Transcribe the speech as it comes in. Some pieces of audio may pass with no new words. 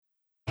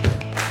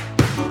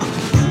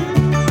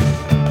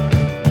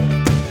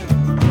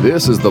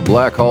This is the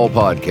Black Hall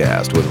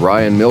Podcast with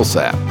Ryan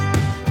Millsap.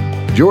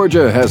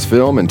 Georgia has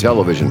film and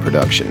television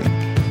production.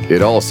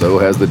 It also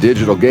has the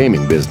digital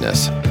gaming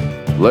business.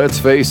 Let's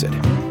face it,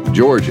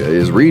 Georgia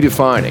is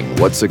redefining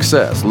what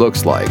success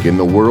looks like in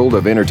the world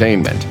of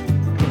entertainment.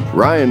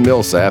 Ryan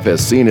Millsap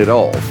has seen it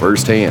all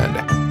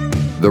firsthand.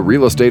 The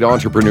real estate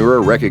entrepreneur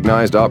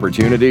recognized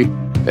opportunity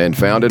and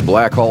founded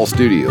Black Hall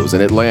Studios in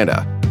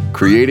Atlanta,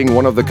 creating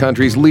one of the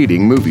country's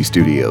leading movie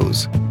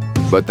studios.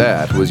 But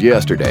that was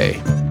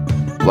yesterday.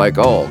 Like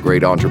all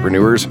great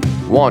entrepreneurs,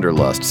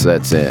 wanderlust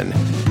sets in.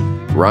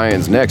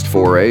 Ryan's next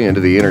foray into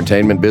the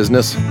entertainment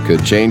business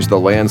could change the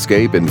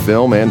landscape in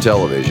film and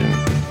television.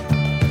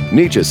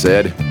 Nietzsche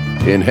said,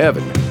 "In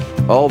heaven,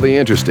 all the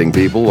interesting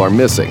people are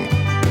missing."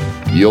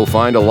 You'll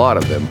find a lot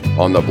of them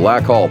on the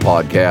Black Hall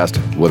Podcast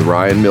with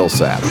Ryan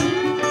Millsap.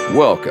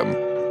 Welcome.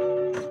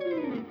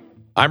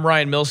 I'm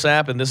Ryan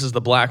Millsap, and this is the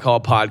Black Hall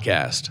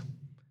Podcast.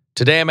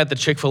 Today I'm at the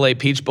Chick-fil-A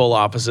Peach Bowl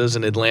offices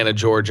in Atlanta,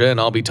 Georgia, and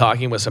I'll be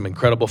talking with some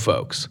incredible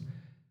folks.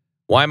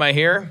 Why am I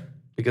here?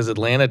 Because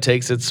Atlanta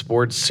takes its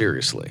sports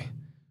seriously,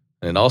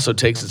 and it also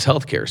takes its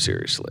healthcare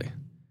seriously.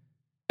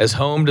 As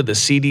home to the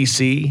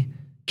CDC,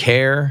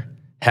 CARE,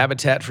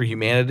 Habitat for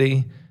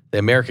Humanity, the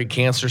American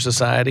Cancer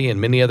Society, and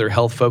many other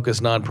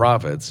health-focused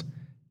nonprofits,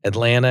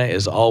 Atlanta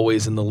is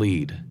always in the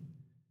lead.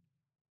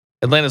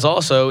 Atlanta is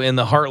also in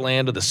the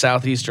heartland of the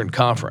Southeastern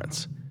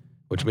Conference,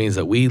 which means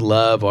that we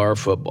love our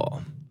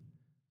football.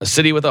 A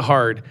city with a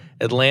heart,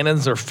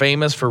 Atlantans are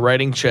famous for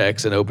writing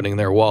checks and opening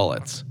their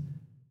wallets.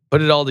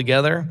 Put it all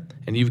together,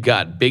 and you've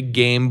got big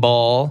game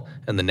ball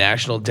and the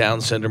National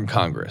Down Syndrome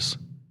Congress.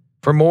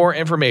 For more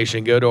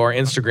information, go to our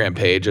Instagram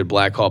page at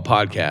Black Hall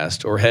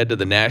Podcast or head to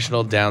the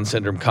National Down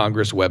Syndrome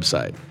Congress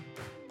website.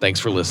 Thanks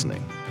for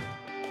listening.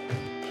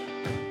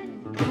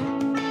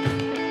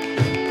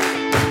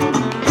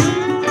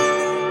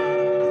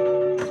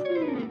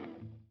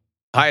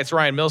 Hi, it's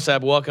Ryan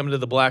Millsap. Welcome to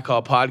the Black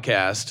Hall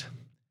Podcast.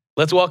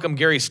 Let's welcome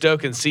Gary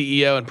Stokan,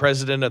 CEO and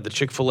president of the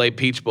Chick-fil-A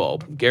Peach Bowl.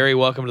 Gary,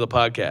 welcome to the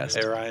podcast.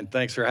 Hey, Ryan.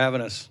 Thanks for having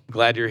us.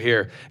 Glad you're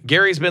here.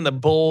 Gary's been the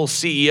Bowl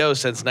CEO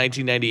since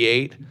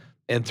 1998,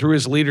 and through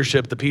his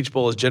leadership, the Peach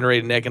Bowl has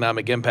generated an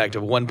economic impact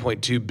of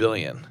 $1.2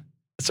 billion.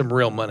 That's some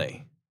real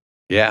money.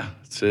 Yeah,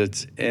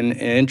 it's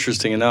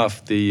interesting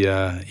enough, the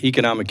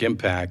economic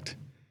impact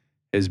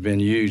has been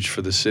huge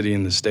for the city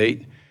and the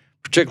state,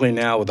 particularly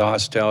now with the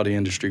hospitality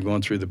industry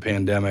going through the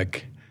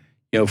pandemic.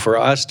 You know, for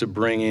us to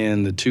bring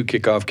in the two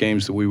kickoff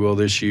games that we will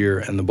this year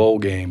and the bowl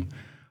game,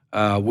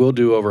 we'll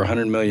do over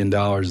 $100 million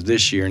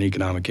this year in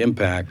economic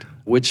impact,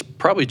 which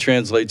probably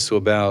translates to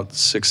about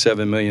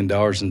 $6-7 million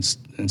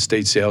in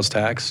state sales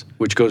tax,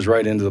 which goes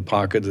right into the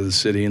pocket of the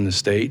city and the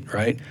state,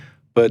 right?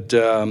 But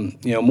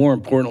more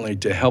importantly,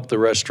 to help the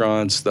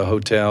restaurants, the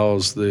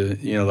hotels, the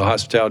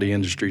hospitality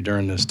industry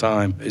during this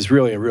time is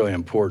really, really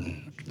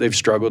important. They've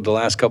struggled the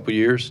last couple of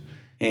years.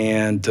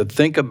 And to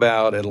think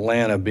about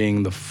Atlanta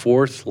being the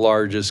fourth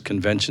largest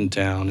convention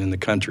town in the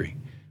country,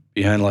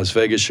 behind Las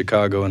Vegas,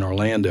 Chicago, and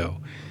Orlando,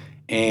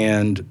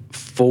 and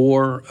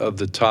 4 of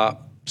the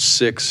top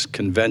 6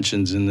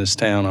 conventions in this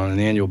town on an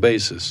annual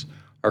basis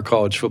are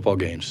college football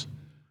games.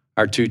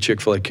 Our 2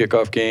 Chick-fil-A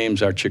kickoff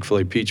games, our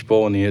Chick-fil-A Peach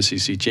Bowl, and the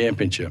SEC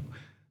Championship.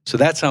 So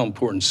that's how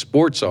important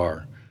sports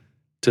are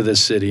to this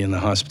city and the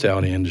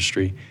hospitality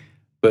industry,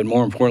 but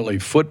more importantly,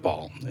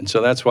 football. And so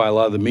that's why a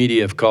lot of the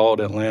media have called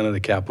Atlanta the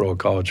capital of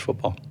college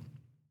football.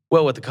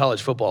 Well, with the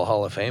College Football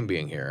Hall of Fame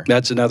being here.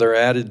 That's another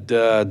added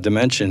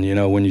dimension,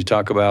 when you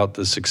talk about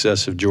the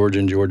success of Georgia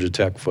and Georgia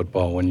Tech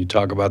football, when you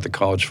talk about the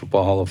College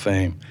Football Hall of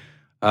Fame.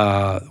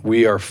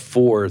 We are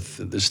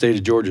 4th, the state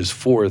of Georgia is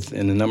 4th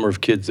in the number of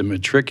kids that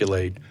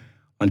matriculate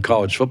on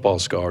college football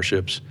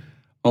scholarships,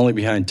 only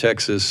behind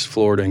Texas,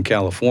 Florida, and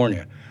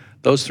California.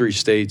 Those 3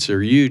 states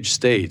are huge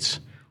states.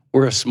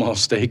 We're a small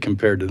state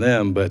compared to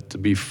them, but to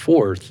be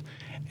 4th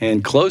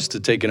and close to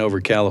taking over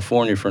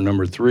California for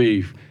number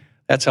 3,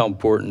 that's how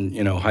important,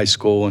 high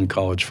school and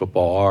college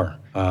football are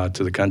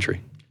to the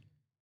country.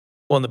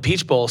 Well, and the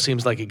Peach Bowl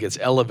seems like it gets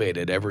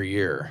elevated every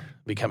year,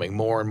 becoming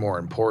more and more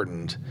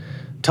important.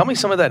 Tell me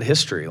some of that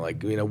history, what's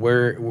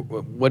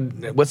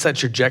that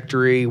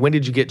trajectory? When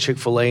did you get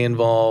Chick-fil-A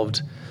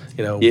involved?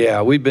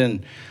 Yeah, we've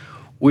been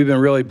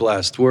really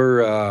blessed.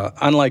 We're,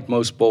 unlike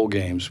most bowl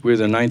games, we're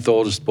the 9th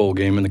oldest bowl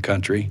game in the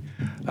country.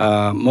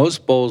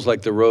 Most bowls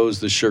like the Rose,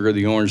 the Sugar,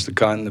 the Orange, the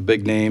Cotton, the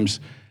big names,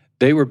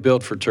 they were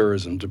built for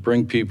tourism, to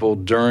bring people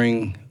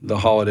during the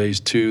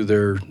holidays to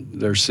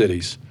their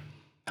cities.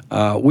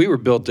 We were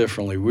built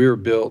differently. We were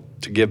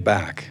built to give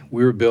back.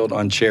 We were built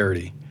on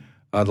charity.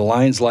 The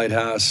Lions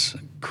Lighthouse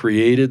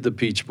created the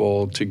Peach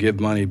Bowl to give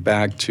money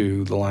back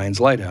to the Lions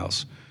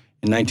Lighthouse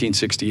in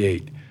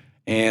 1968.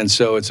 And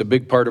so it's a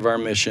big part of our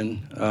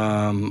mission.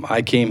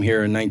 I came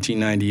here in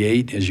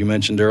 1998, as you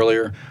mentioned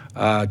earlier.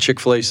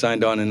 Chick-fil-A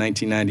signed on in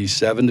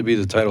 1997 to be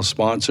the title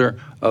sponsor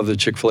of the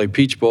Chick-fil-A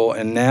Peach Bowl,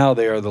 and now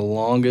they are the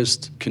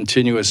longest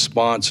continuous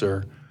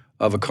sponsor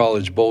of a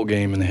college bowl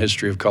game in the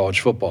history of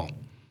college football.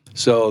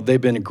 So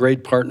they've been a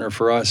great partner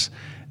for us.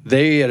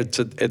 They, at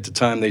the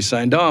time they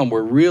signed on,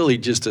 were really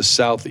just a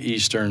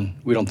southeastern,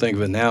 we don't think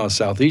of it now as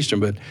southeastern,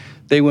 but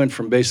they went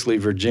from basically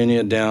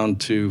Virginia down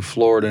to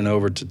Florida and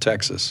over to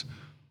Texas,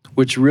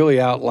 which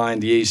really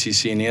outlined the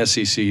ACC and the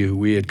SEC who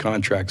we had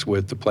contracts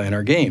with to play in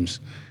our games.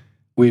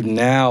 We've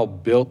now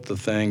built the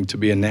thing to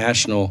be a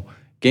national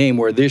game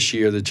where this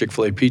year the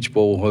Chick-fil-A Peach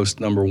Bowl will host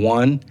number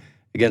 1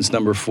 against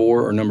number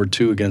 4 or number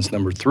 2 against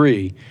number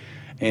 3.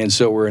 And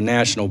so we're a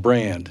national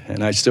brand.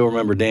 And I still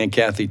remember Dan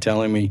Cathy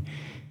telling me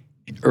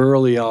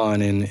early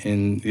on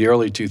in the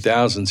early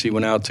 2000s, he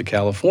went out to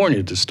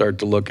California to start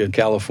to look at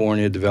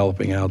California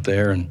developing out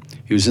there. And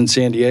he was in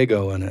San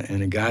Diego, and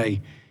a guy,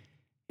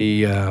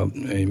 he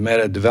met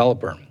a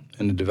developer.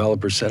 And the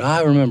developer said,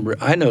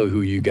 I know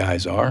who you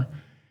guys are.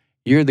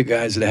 You're the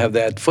guys that have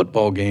that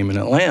football game in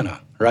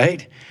Atlanta,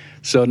 right?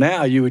 So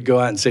now you would go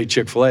out and say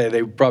Chick-fil-A.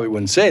 They probably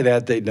wouldn't say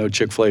that. They'd know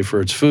Chick-fil-A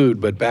for its food.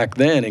 But back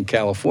then in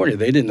California,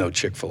 they didn't know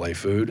Chick-fil-A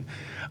food.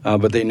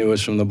 But they knew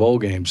us from the bowl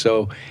game.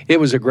 So it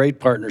was a great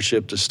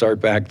partnership to start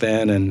back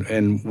then,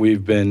 and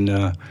we've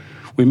been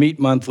we meet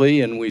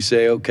monthly, and we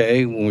say,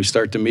 okay, when we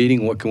start the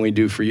meeting, what can we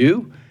do for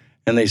you?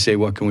 And they say,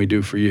 what can we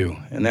do for you?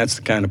 And that's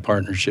the kind of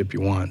partnership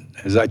you want.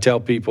 As I tell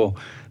people,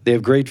 they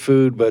have great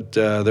food, but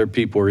their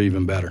people are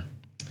even better.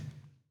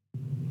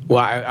 Well,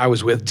 I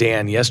was with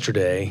Dan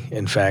yesterday,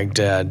 in fact,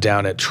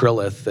 down at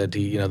Trilith, that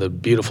he, the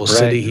beautiful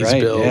city he's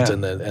built, yeah.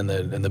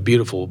 and the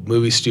beautiful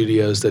movie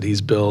studios that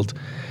he's built.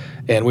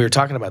 And we were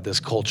talking about this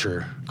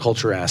culture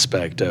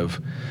aspect of,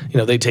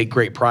 they take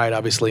great pride,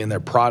 obviously, in their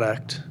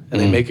product,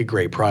 and they make a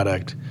great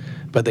product,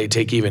 but they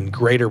take even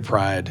greater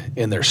pride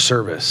in their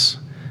service,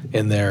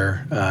 in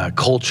their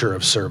culture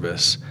of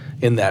service,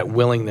 in that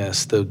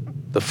willingness.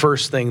 The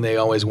first thing they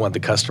always want the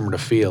customer to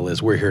feel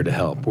is, we're here to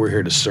help, we're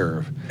here to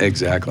serve.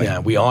 Exactly. Yeah,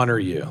 we honor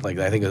you. Like,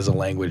 I think there's a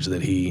language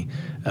that he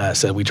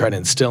said, we try to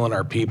instill in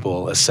our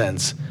people a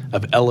sense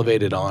of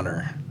elevated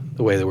honor,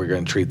 the way that we're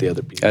going to treat the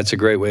other people. That's a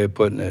great way of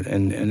putting it.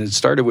 And it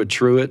started with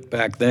Truett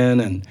back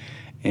then,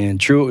 and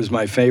Truett was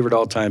my favorite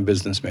all-time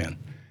businessman.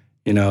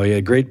 He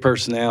had great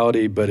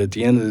personality, but at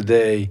the end of the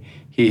day,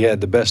 he had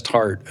the best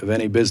heart of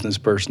any business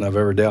person I've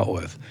ever dealt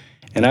with.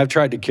 And I've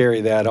tried to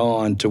carry that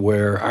on to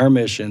where our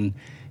mission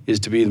is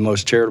to be the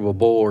most charitable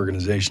bowl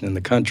organization in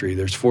the country.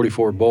 There's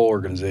 44 bowl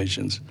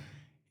organizations,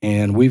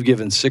 and we've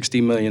given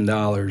 $60 million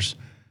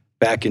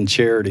back in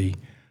charity,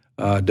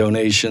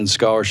 donations,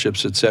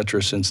 scholarships, et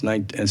cetera, since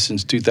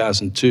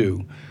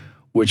 2002,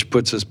 which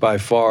puts us by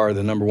far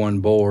the number 1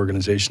 bowl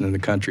organization in the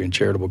country in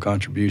charitable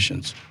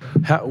contributions.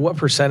 What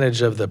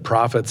percentage of the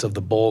profits of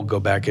the bowl go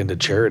back into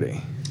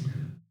charity?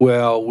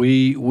 Well,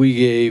 we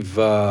gave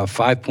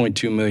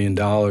 $5.2 million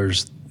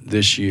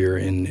this year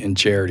in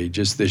charity,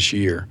 just this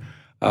year.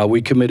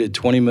 We committed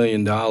 $20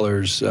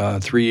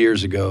 million 3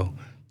 years ago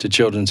to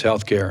Children's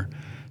Healthcare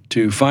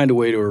to find a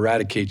way to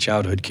eradicate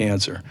childhood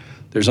cancer.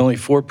 There's only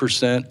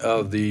 4%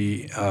 of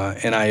the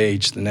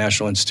NIH, the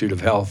National Institute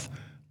of Health,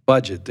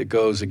 budget that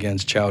goes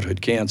against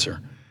childhood cancer.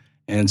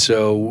 And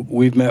so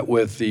we've met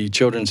with the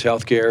Children's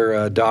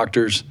Healthcare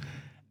doctors.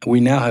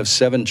 We now have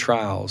 7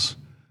 trials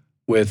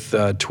with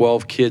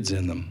 12 kids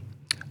in them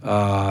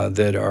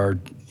that are,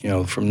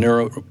 from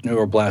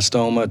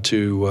neuroblastoma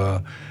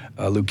to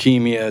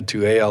leukemia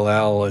to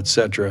ALL, et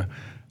cetera,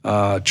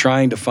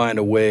 trying to find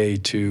a way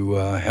to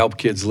help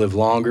kids live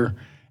longer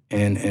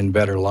and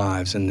better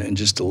lives and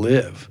just to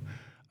live.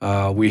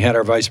 We had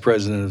our vice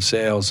president of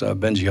sales,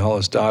 Benji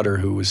Hollis' daughter,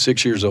 who was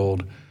 6 years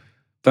old,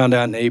 found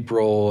out in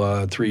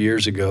April 3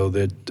 years ago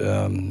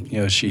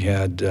that she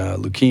had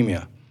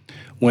leukemia.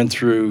 Went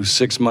through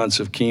 6 months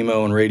of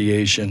chemo and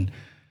radiation.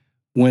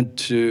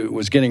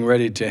 Was getting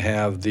ready to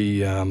have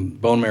the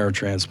bone marrow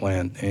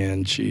transplant,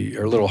 and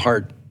her little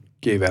heart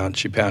gave out, and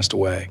she passed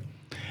away.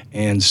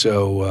 And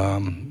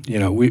so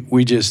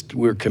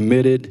we're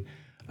committed.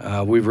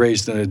 We've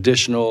raised an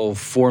additional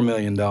 $4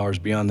 million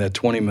beyond that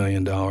 $20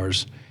 million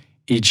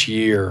each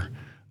year.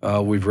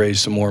 We've raised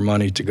some more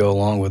money to go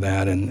along with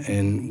that,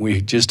 and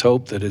we just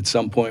hope that at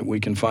some point we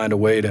can find a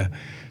way to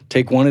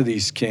take one of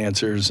these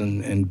cancers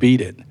and beat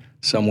it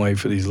some way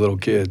for these little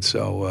kids.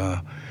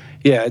 So,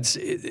 it's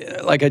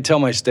like I tell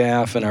my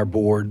staff and our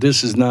board,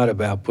 this is not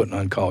about putting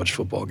on college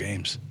football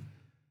games.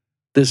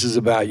 This is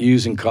about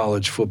using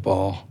college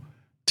football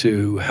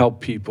to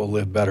help people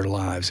live better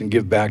lives and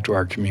give back to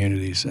our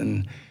communities.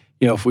 And,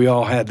 if we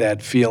all had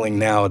that feeling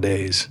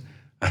nowadays,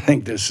 I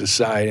think this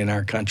society and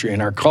our country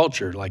and our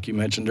culture, like you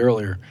mentioned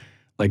earlier,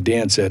 like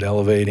Dan said,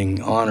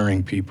 elevating,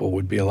 honoring people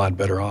would be a lot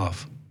better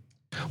off.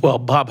 Well,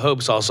 Bob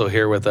Hope's also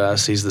here with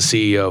us. He's the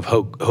CEO of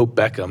Hope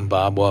Beckham.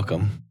 Bob,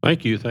 welcome.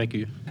 Thank you.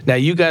 Now,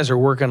 you guys are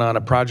working on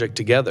a project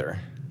together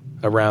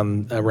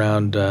around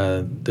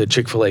the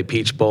Chick-fil-A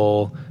Peach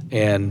Bowl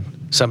and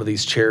some of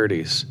these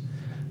charities.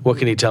 What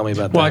can you tell me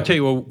about that? Well, I tell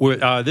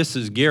you, this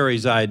is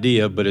Gary's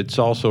idea, but it's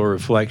also a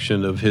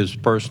reflection of his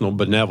personal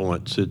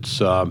benevolence.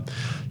 It's,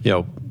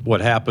 what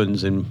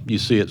happens, and you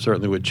see it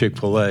certainly with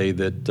Chick-fil-A,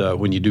 that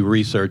when you do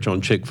research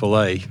on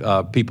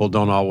Chick-fil-A, people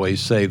don't always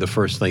say the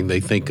first thing they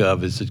think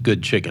of is it's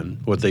good chicken.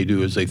 What they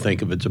do is they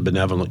think of it's a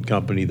benevolent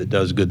company that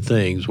does good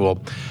things.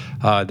 Well,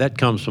 that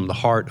comes from the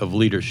heart of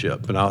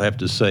leadership, and I'll have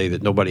to say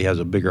that nobody has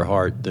a bigger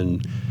heart than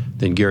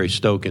Gary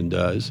Stokan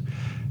does.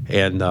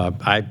 And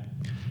I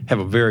have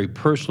a very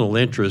personal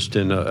interest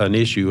in an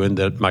issue in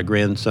that my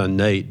grandson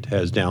Nate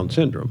has Down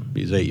syndrome.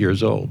 He's 8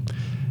 years old.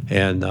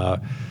 And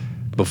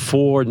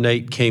before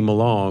Nate came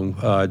along,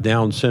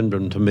 Down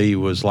syndrome to me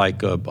was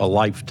like a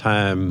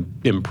lifetime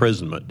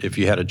imprisonment. If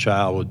you had a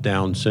child with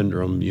Down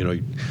syndrome,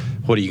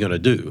 what are you going to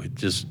do? It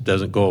just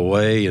doesn't go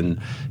away, and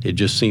it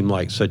just seemed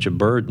like such a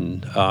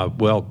burden.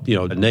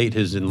 Nate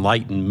has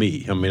enlightened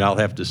me. I mean, I'll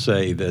have to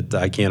say that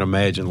I can't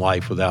imagine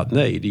life without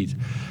Nate.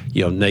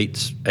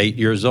 Nate's 8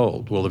 years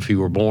old. Well, if he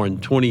were born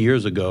 20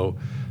 years ago,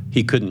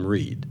 he couldn't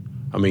read.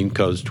 I mean,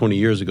 because 20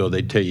 years ago,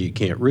 they'd tell you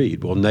can't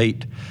read. Well,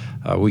 Nate,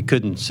 we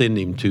couldn't send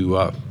him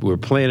to, we were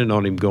planning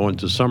on him going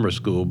to summer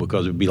school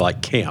because it would be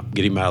like camp,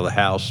 get him out of the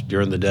house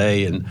during the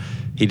day, and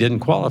he didn't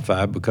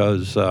qualify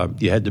because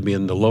you had to be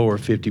in the lower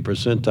 50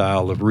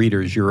 percentile of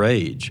readers your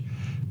age.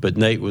 But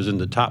Nate was in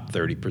the top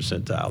 30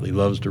 percentile. He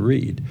loves to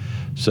read.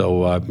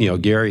 So,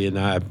 Gary and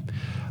I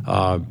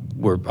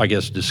were, I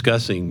guess,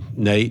 discussing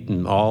Nate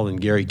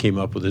and Gary came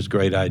up with this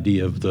great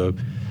idea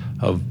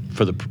Well,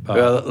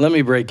 let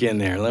me break in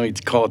there. Let me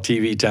call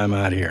TV time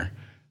out here.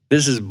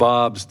 This is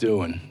Bob's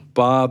doing.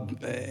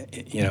 Bob,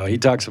 he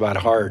talks about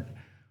heart.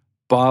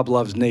 Bob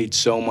loves Nate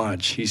so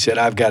much. He said,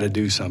 I've got to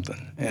do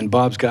something. And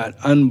Bob's got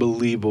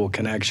unbelievable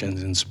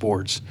connections in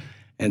sports.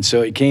 And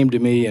so he came to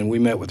me, and we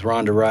met with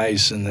Rhonda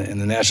Rice and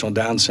the National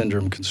Down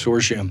Syndrome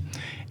Consortium.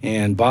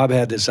 And Bob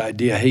had this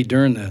idea, hey,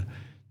 during the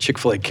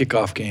Chick-fil-A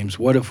kickoff games,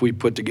 what if we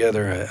put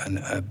together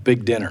a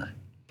big dinner?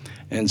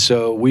 And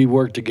so we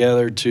worked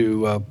together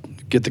to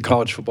get the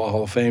College Football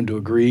Hall of Fame to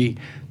agree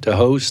to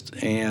host.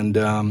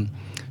 And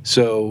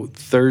so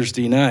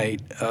Thursday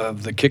night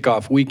of the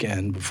kickoff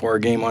weekend, before our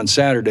game on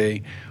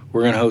Saturday,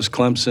 we're going to host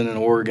Clemson and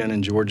Oregon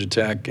and Georgia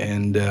Tech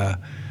and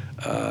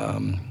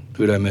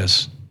who'd I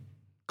miss?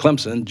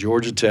 Clemson,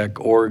 Georgia Tech,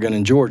 Oregon,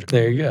 and Georgia.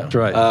 There you go. That's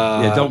right.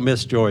 Don't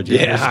miss Georgia.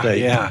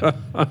 Yeah.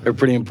 They're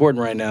pretty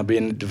important right now,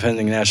 being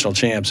defending national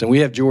champs. And we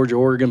have Georgia,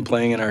 Oregon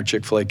playing in our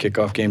Chick-fil-A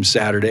kickoff game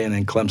Saturday, and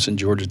then Clemson,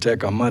 Georgia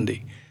Tech on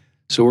Monday.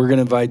 So we're going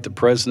to invite the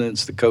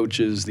presidents, the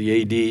coaches,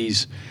 the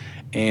ADs,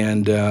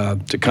 and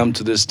to come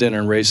to this dinner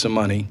and raise some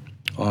money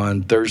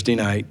on Thursday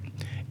night.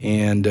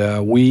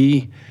 And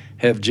we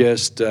have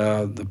just,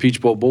 the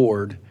Peach Bowl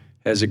board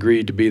has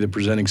agreed to be the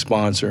presenting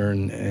sponsor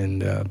and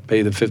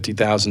pay the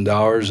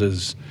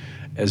 $50,000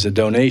 as a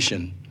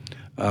donation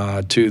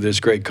to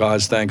this great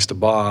cause, thanks to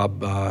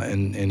Bob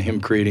and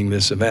him creating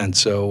this event.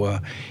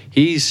 So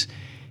he's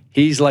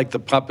like the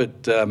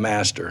puppet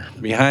master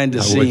behind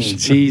the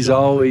scenes. He's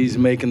always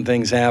making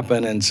things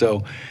happen, and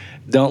so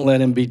don't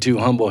let him be too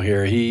humble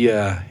here.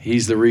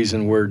 He's the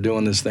reason we're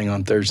doing this thing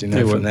on Thursday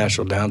night for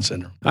National Down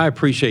Syndrome. I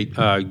appreciate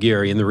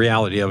Gary, and the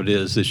reality of it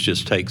is this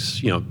just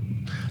takes,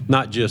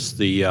 not just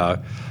the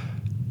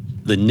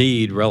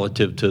need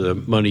relative to the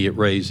money it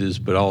raises,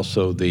 but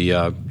also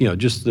the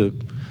just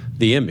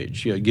the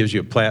image. It gives you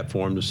a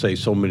platform to say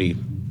so many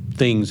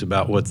things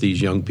about what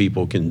these young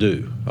people can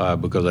do.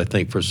 Because I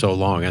think for so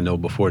long, I know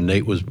before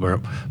Nate was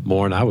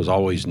born, I was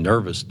always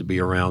nervous to be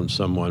around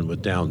someone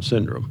with Down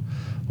syndrome.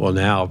 Well,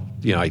 now,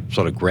 I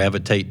sort of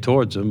gravitate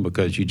towards them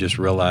because you just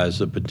realize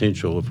the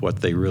potential of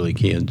what they really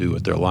can do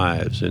with their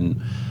lives.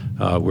 And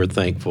we're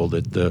thankful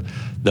that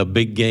the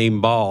big game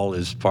ball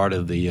is part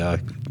of the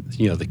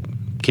the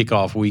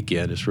kickoff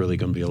weekend. It's really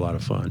going to be a lot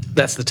of fun.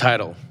 That's the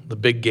title, the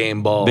Big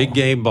Game Ball. Big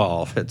Game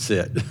Ball. That's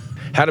it.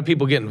 How do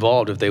people get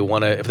involved if they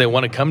want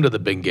to come to the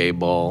Big Game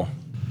Ball?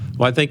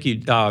 Well, I think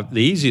the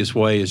easiest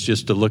way is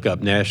just to look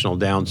up National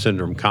Down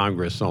Syndrome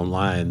Congress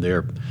online.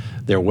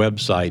 Their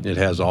website, and it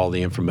has all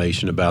the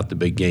information about the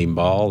Big Game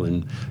Ball,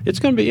 and it's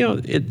going to be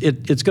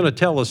it's going to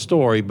tell a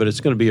story, but it's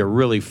going to be a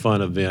really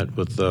fun event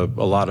with a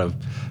lot of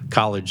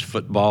college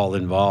football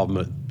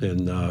involvement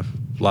and a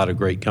lot of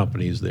great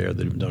companies there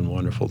that have done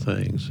wonderful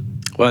things.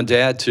 Well, and to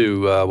add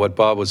to what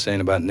Bob was saying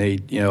about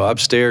Nate,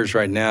 upstairs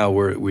right now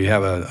we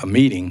have a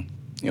meeting.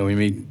 We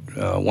meet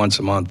once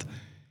a month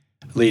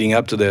leading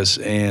up to this,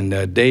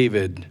 and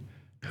David,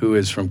 who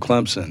is from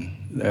Clemson,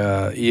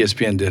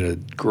 ESPN did a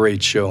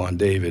great show on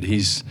David.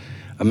 He's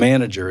a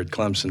manager at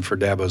Clemson for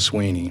Dabo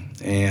Swinney,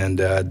 and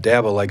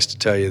Dabo likes to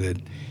tell you that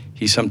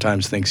he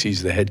sometimes thinks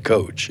he's the head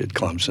coach at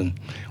Clemson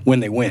when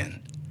they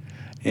win.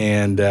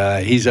 And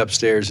he's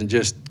upstairs and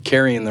just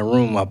carrying the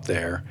room up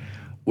there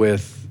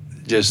with,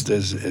 just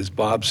as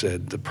Bob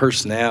said, the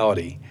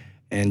personality,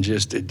 and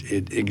just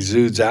it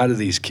exudes out of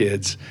these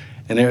kids.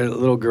 And their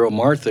little girl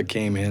Martha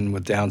came in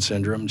with Down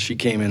syndrome. She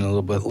came in a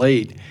little bit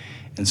late,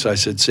 and so I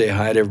said, say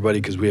hi to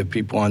everybody because we have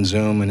people on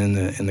Zoom and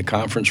in the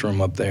conference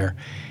room up there.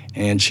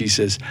 And she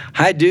says,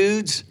 hi,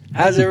 dudes.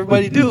 How's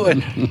everybody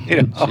doing?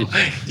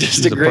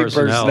 Just a great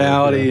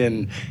personality,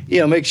 and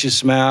makes you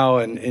smile,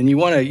 and you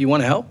want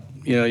to help.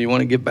 you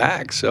want to give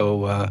back.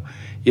 So,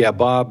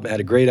 Bob had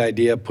a great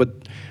idea,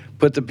 put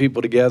the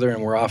people together,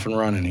 and we're off and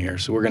running here.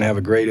 So we're going to have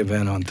a great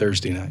event on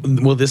Thursday night.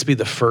 Will this be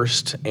the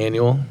first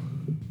annual?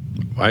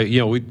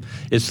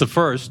 It's the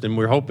first, and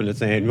we're hoping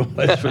it's annual.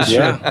 That's for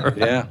sure.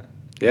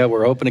 Yeah.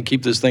 We're hoping to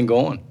keep this thing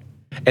going.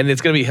 And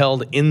it's going to be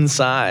held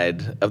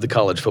inside of the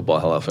College Football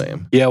Hall of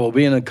Fame. Yeah, we'll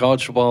be in the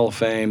College Football Hall of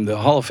Fame. The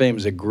Hall of Fame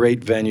is a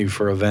great venue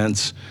for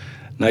events.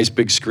 Nice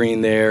big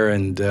screen there,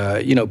 and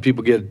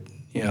people get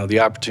the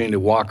opportunity to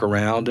walk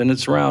around, and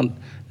it's around,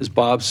 as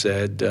Bob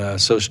said,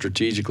 so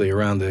strategically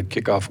around the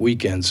kickoff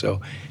weekend.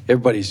 So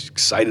everybody's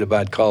excited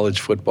about college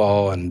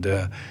football,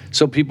 and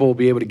so people will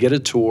be able to get a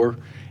tour.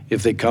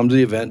 If they come to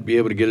the event, be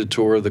able to get a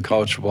tour of the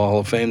College Football Hall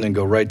of Fame, then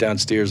go right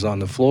downstairs on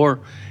the floor,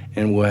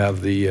 and we'll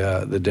have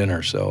the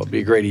dinner. So it'll be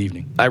a great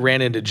evening. I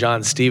ran into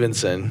John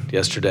Stevenson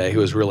yesterday, who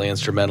was really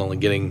instrumental in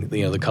getting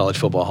the College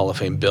Football Hall of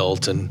Fame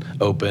built and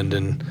opened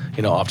and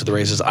off to the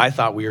races. I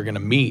thought we were going to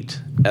meet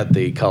at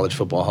the College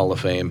Football Hall of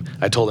Fame.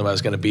 I told him I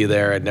was going to be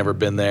there. I'd never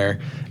been there.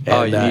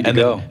 And, you need to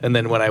go. And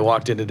then when I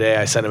walked in today,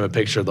 I sent him a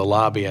picture of the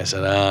lobby. I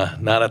said,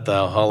 not at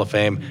the Hall of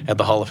Fame, at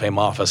the Hall of Fame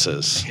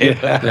offices.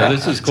 Yeah,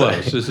 this is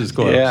close. This is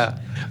close. Yeah.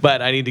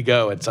 But I need to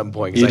go at some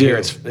point because I hear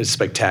it's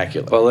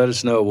spectacular. Well, let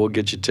us know. We'll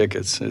get you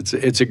tickets.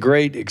 It's a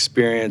great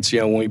experience.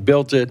 When we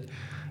built it,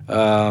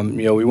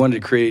 we wanted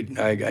to create.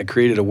 I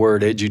created a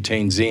word,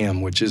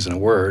 edutainmuseum, which isn't a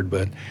word,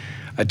 but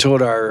I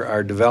told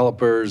our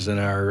developers and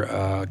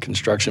our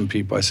construction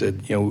people, I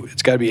said,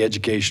 it's got to be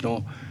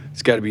educational,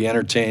 it's got to be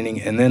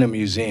entertaining, and then a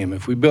museum.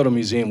 If we build a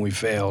museum, we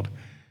failed,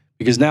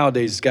 because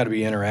nowadays it's got to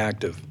be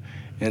interactive,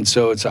 and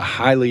so it's a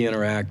highly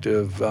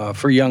interactive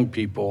for young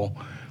people,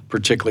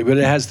 particularly, but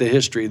it has the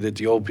history that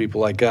the old people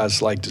like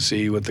us like to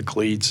see with the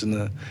cleats and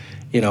the,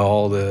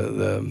 all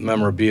the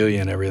memorabilia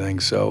and everything.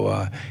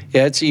 So,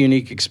 it's a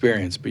unique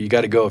experience, but you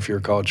got to go if you're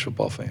a college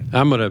football fan.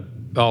 I'm going to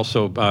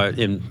also,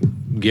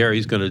 and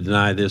Gary's going to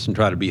deny this and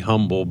try to be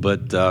humble,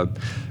 but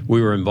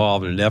we were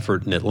involved in an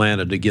effort in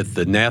Atlanta to get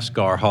the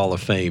NASCAR Hall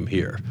of Fame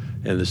here,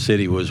 and the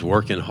city was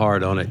working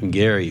hard on it, and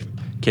Gary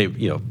came,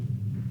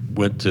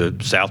 went to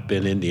South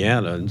Bend,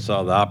 Indiana, and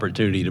saw the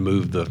opportunity to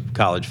move the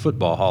College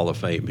Football Hall of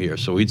Fame here.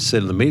 So we'd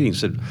sit in the meeting and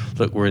said,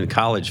 look, we're in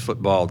college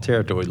football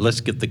territory.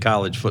 Let's get the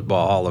College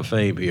Football Hall of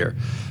Fame here.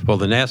 Well,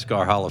 the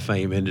NASCAR Hall of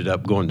Fame ended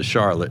up going to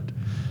Charlotte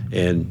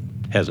and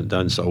hasn't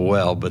done so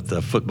well, but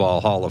the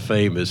Football Hall of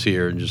Fame is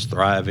here and just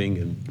thriving.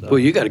 And well,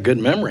 you got a good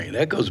memory.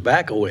 That goes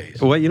back a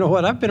ways. Well, you know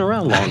what? I've been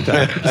around a long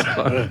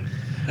time.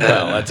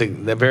 Well, that's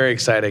very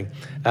exciting.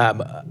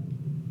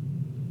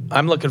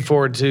 I'm looking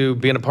forward to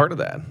being a part of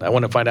that. I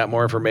want to find out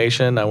more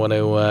information. I want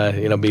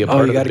to, be a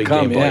part of the Big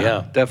Game Bowl.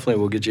 Yeah, definitely.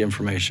 We'll get you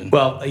information.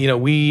 Well,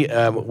 we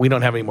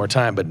don't have any more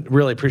time, but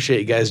really appreciate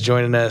you guys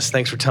joining us.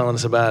 Thanks for telling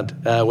us about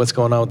what's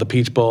going on with the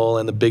Peach Bowl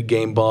and the Big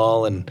Game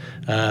Ball, and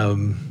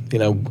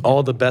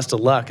all the best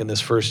of luck in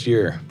this first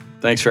year.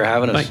 Thanks for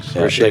having us. Thanks.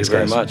 Appreciate it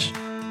very much.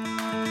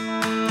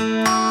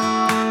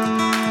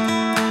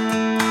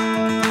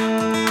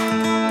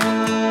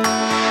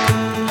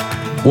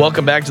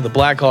 Welcome back to the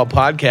Black Hall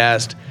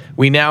Podcast.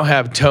 We now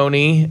have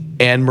Tony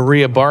and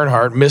Maria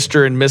Barnhart,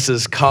 Mr. and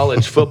Mrs.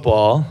 College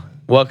Football.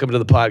 Welcome to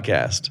the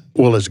podcast.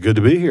 Well, it's good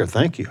to be here.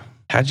 Thank you.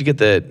 How'd you get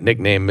the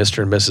nickname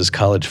Mr. and Mrs.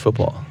 College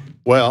Football?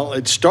 Well,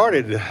 it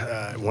started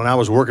when I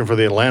was working for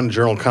the Atlanta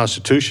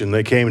Journal-Constitution.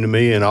 They came to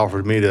me and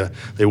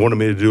they wanted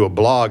me to do a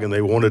blog, and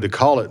they wanted to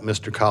call it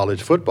Mr.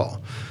 College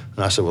Football.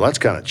 And I said, well, that's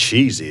kind of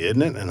cheesy,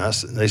 isn't it? And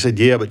they said,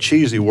 yeah, but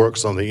cheesy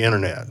works on the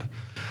internet.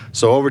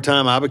 So over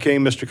time, I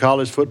became Mr.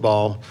 College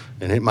Football,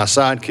 and my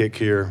sidekick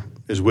here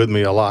is with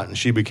me a lot, and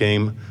she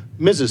became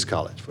Mrs.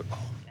 College Football.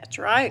 That's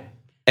right.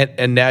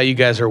 And now you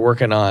guys are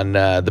working on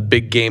the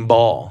Big Game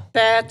Ball.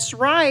 That's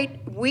right.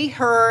 We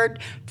heard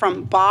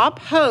from Bob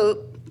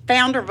Hope,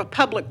 founder of a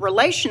public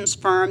relations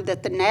firm,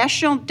 that the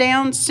National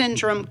Down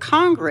Syndrome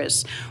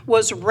Congress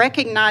was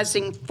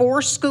recognizing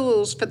 4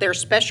 schools for their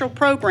special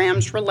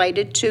programs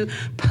related to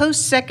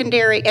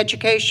post-secondary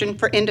education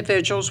for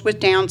individuals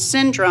with Down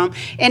syndrome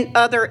and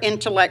other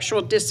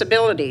intellectual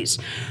disabilities.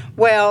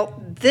 Well,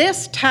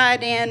 this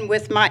tied in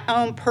with my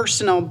own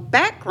personal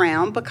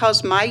background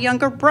because my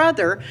younger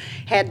brother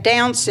had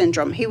Down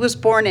syndrome. He was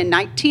born in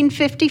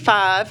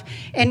 1955,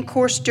 and of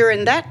course,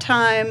 during that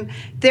time,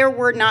 there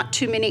were not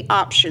too many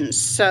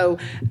options. So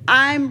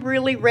I'm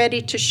really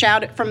ready to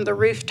shout it from the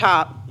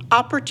rooftop.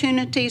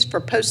 Opportunities for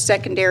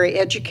post-secondary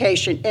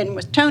education. And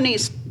with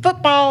Tony's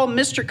football,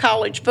 Mr.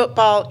 College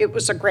Football, it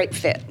was a great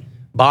fit.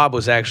 Bob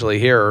was actually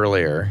here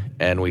earlier,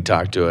 and we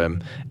talked to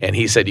him, and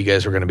he said you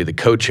guys were going to be the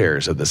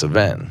co-chairs of this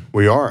event.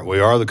 We are. We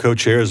are the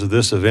co-chairs of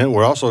this event.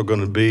 We're also going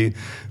to be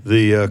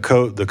the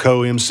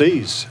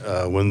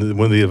co-MCs when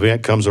the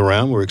event comes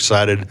around. We're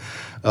excited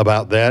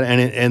about that.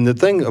 And the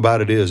thing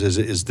about it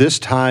is this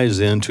ties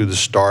into the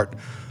start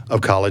of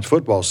college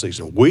football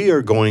season. We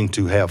are going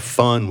to have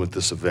fun with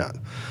this event.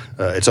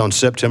 It's on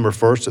September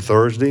 1st to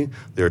Thursday.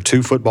 There are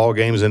 2 football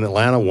games in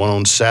Atlanta, one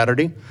on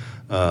Saturday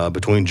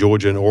between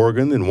Georgia and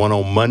Oregon, and one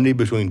on Monday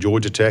between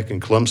Georgia Tech and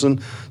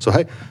Clemson. So,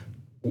 hey,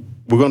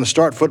 we're going to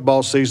start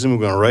football season. We're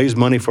going to raise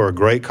money for a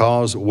great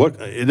cause.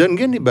 It doesn't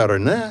get any better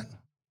than that.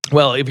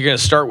 Well, if you're going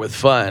to start with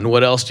fun,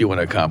 what else do you want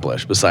to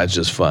accomplish besides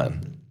just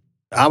fun?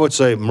 I would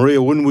say,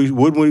 Maria, wouldn't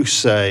we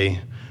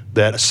say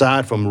that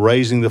aside from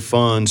raising the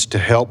funds to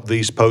help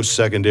these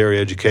post-secondary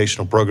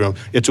educational programs,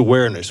 it's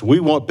awareness. We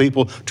want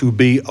people to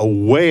be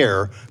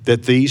aware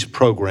that these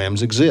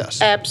programs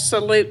exist.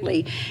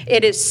 Absolutely.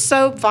 It is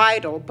so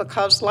vital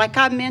because, like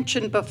I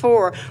mentioned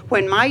before,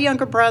 when my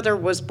younger brother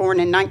was born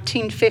in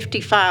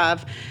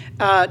 1955,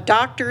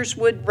 doctors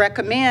would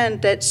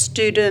recommend that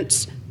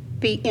students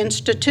be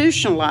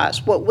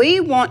institutionalized. What we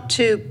want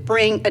to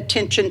bring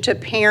attention to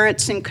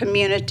parents and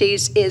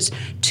communities is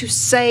to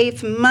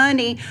save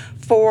money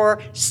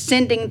for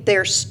sending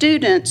their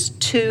students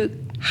to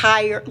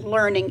higher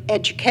learning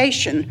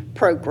education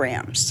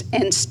programs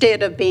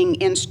instead of being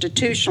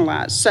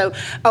institutionalized. So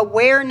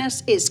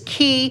awareness is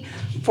key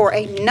for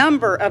a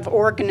number of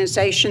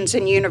organizations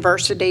and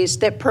universities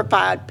that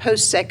provide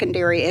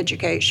post-secondary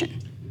education.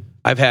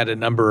 I've had a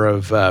number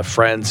of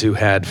friends who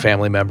had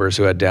family members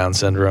who had Down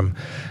syndrome.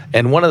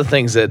 And one of the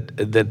things that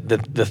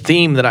the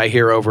theme that I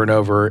hear over and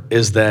over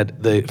is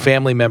that the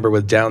family member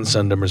with Down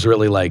syndrome is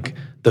really like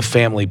the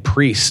family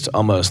priest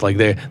almost. Like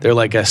they're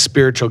like a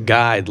spiritual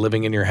guide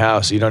living in your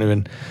house. You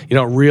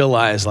don't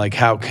realize like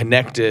how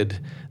connected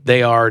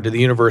they are to the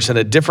universe in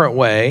a different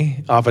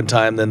way,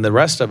 oftentimes, than the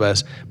rest of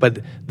us.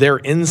 But their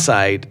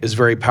insight is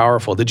very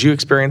powerful. Did you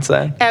experience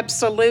that?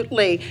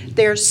 Absolutely.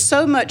 There's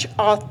so much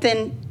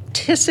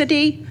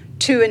authenticity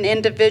to an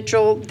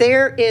individual.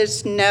 There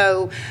is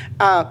no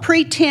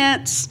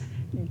pretense.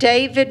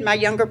 David, my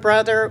younger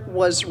brother,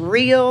 was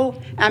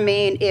real. I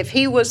mean, if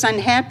he was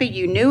unhappy,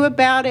 you knew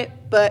about it.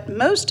 But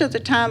most of the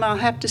time, I'll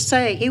have to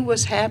say, he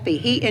was happy.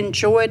 He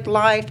enjoyed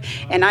life.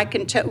 And I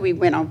can tell, we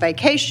went on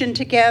vacation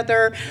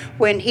together.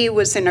 When he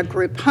was in a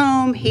group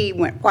home, he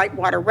went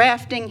whitewater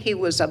rafting. He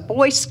was a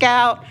Boy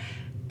Scout.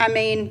 I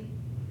mean,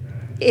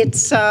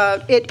 it's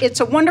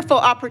a wonderful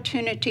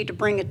opportunity to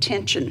bring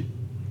attention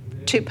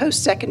to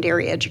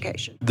post-secondary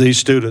education. These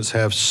students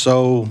have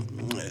so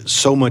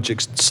much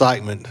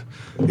excitement.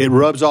 It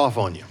rubs off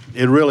on you.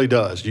 It really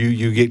does.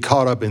 You get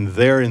caught up in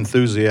their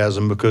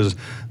enthusiasm because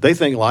they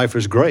think life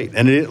is great.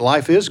 And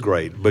life is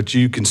great, but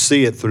you can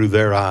see it through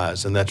their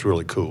eyes, and that's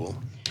really cool.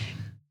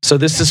 So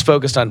this is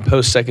focused on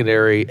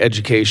post-secondary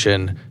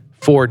education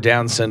for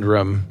Down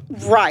syndrome.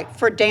 Right,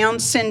 for Down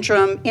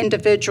syndrome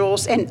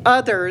individuals and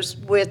others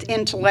with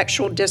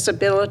intellectual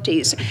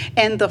disabilities.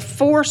 And the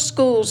 4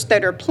 schools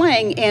that are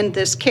playing in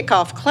this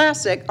Kickoff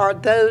Classic are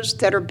those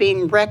that are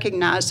being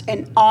recognized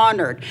and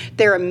honored.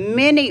 There are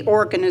many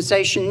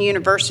organizations,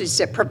 universities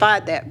that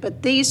provide that,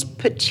 but these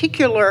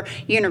particular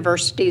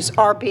universities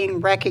are being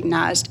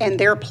recognized and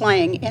they're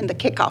playing in the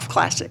Kickoff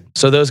Classic.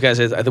 So those guys,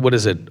 what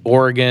is it,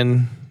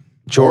 Oregon,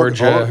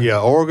 Georgia?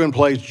 Oregon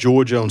plays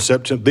Georgia on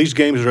September. These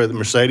games are at the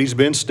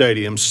Mercedes-Benz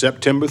Stadium,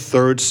 September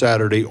 3rd,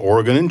 Saturday,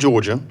 Oregon and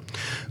Georgia.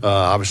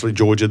 Obviously,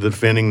 Georgia, the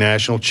defending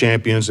national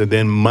champions. And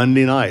then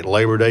Monday night,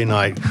 Labor Day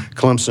night,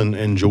 Clemson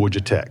and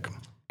Georgia Tech.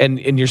 And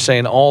you're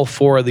saying all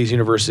 4 of these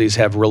universities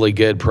have really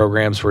good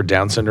programs for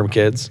Down syndrome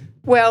kids?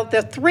 Well,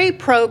 the 3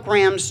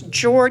 programs,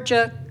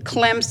 Georgia,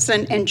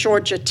 Clemson, and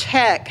Georgia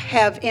Tech,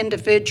 have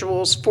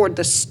individuals for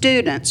the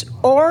students.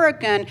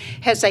 Oregon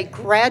has a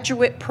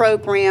graduate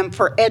program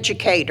for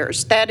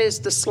educators. That is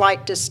the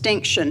slight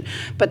distinction.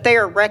 But they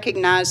are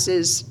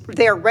recognized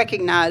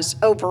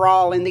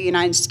overall in the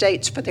United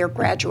States for their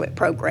graduate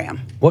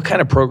program. What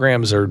kind of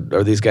programs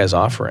are these guys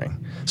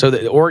offering?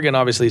 So Oregon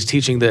obviously is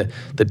teaching the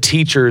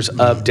teachers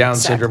of Down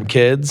syndrome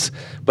kids,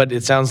 but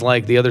it sounds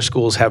like the other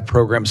schools have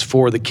programs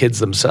for the kids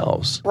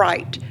themselves.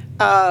 Right.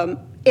 I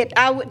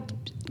would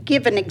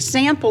give an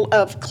example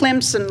of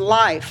Clemson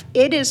Life.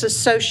 It is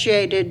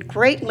associated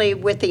greatly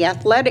with the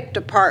athletic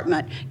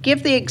department.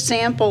 Give the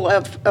example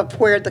of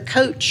where the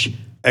coach...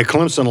 At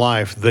Clemson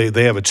Life,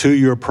 they have a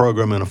 2-year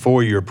program and a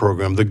 4-year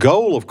program. The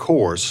goal, of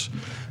course,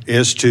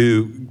 is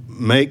to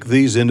make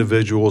these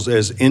individuals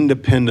as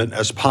independent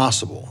as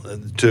possible,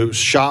 to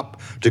shop,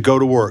 to go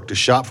to work, to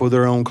shop for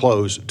their own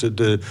clothes,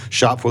 to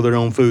shop for their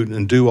own food,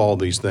 and do all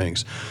these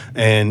things.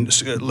 And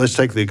let's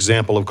take the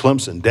example of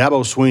Clemson.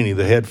 Dabo Swinney,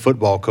 the head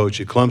football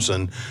coach at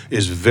Clemson,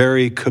 is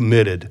very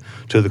committed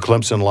to the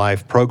Clemson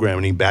Life program,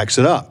 and he backs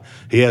it up.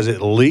 He has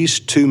at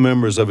least 2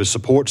 members of his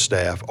support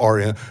staff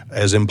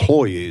as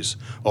employees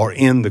are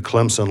in the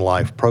Clemson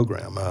Life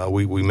program.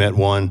 We met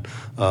one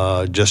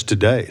just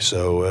today.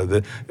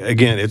 So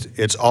again,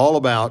 it's all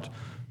about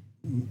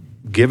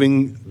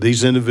giving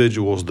these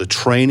individuals the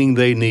training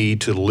they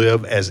need to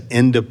live as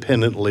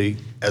independently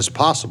as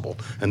possible.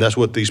 And that's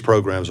what these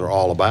programs are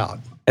all about.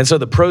 And so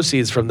the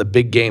proceeds from the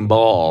big game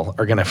ball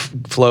are going to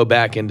flow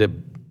back into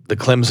the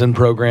Clemson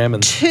program?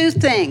 And 2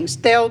 things.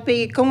 They'll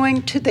be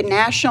going to the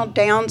National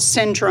Down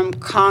Syndrome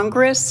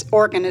Congress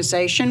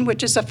organization,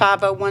 which is a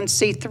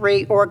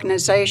 501c3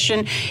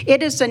 organization.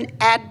 It is an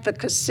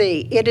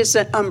advocacy. It is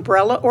an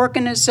umbrella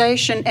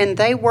organization, and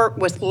they work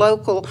with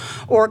local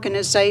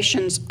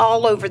organizations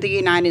all over the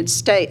United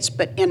States.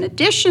 But in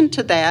addition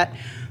to that,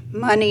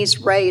 monies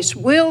raised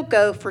will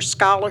go for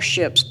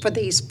scholarships for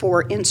these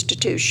 4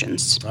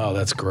 institutions. Oh,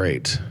 that's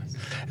great.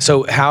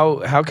 So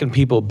how can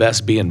people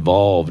best be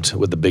involved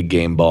with the Big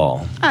Game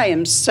Ball? I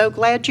am so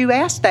glad you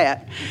asked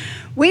that.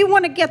 We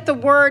want to get the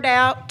word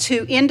out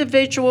to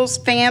individuals,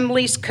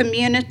 families,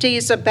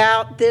 communities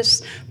about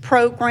this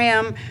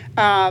program.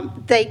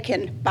 They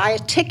can buy a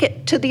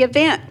ticket to the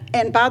event.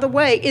 And by the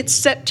way, it's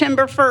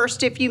September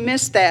 1st if you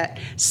missed that.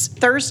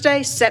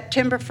 Thursday,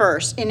 September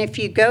 1st. And if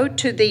you go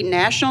to the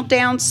National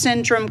Down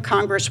Syndrome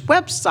Congress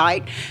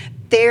website,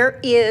 there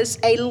is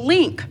a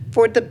link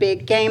for the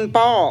Big Game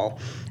Ball.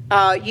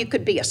 You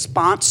could be a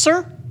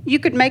sponsor, you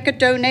could make a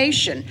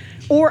donation,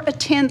 or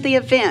attend the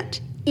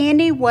event.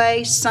 Any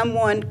way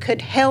someone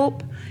could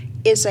help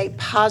is a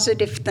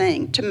positive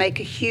thing to make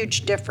a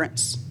huge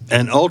difference.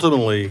 And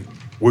ultimately,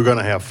 we're going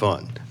to have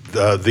fun.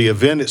 The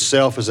event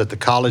itself is at the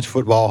College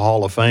Football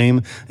Hall of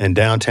Fame in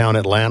downtown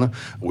Atlanta.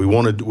 We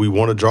want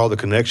to draw the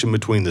connection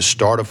between the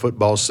start of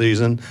football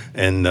season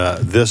and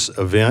this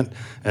event.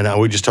 And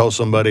we just told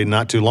somebody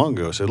not too long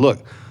ago, I said,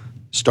 look,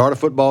 start a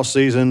football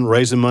season,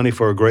 raising money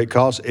for a great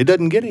cause, it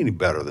doesn't get any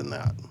better than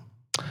that.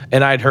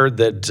 And I'd heard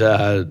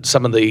that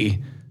some of the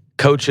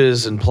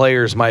coaches and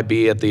players might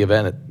be at the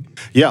event.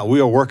 Yeah, we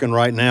are working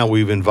right now.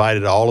 We've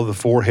invited all of the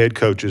 4 head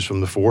coaches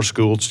from the 4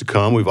 schools to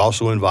come. We've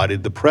also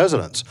invited the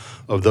presidents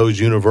of those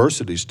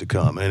universities to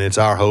come, and it's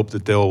our hope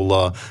that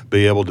they'll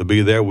be able to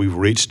be there. We've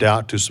reached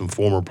out to some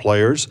former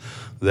players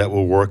that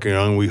we're working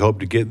on. We hope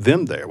to get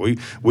them there. We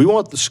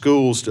want the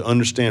schools to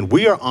understand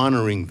we are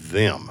honoring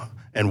them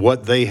and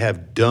what they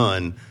have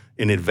done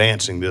in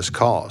advancing this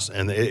cause,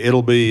 and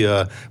it'll be.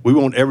 We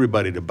want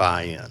everybody to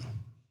buy in.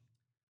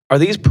 Are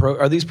these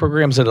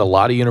programs at a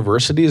lot of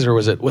universities, or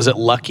was it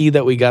lucky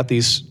that we got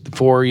these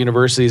 4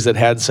 universities that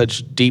had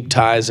such deep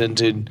ties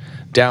into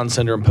Down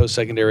syndrome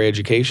post-secondary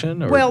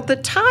education? Or? Well, the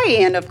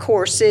tie-in, of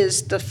course,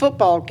 is the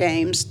football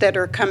games that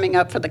are coming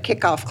up for the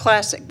Kickoff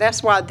Classic.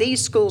 That's why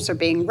these schools are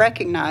being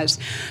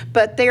recognized.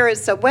 But there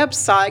is a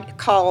website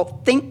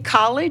called Think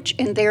College,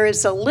 and there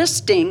is a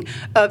listing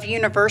of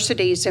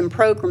universities and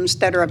programs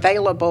that are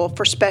available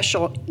for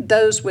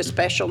those with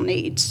special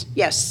needs.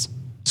 Yes.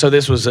 So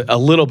this was a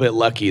little bit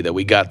lucky that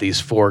we got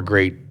these 4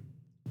 great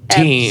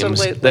teams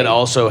Absolutely. that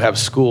also have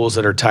schools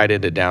that are tied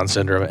into Down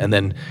syndrome, and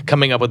then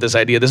coming up with this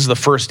idea. This is the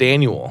first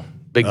annual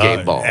Big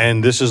Game Ball.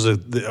 And this is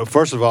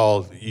first of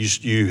all,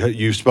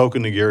 you've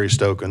spoken to Gary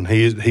Stokan.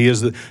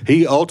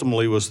 He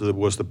ultimately was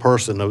the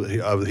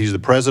person he's the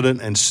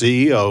president and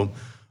CEO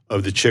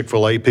of the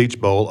Chick-fil-A Peach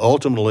Bowl.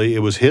 Ultimately, it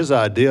was his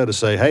idea to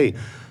say, hey,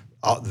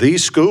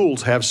 these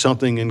schools have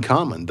something in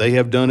common. They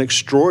have done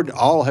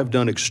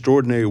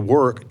extraordinary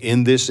work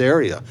in this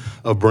area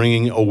of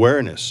bringing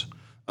awareness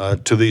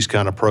to these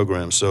kind of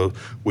programs. So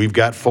we've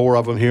got 4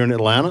 of them here in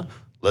Atlanta.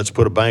 Let's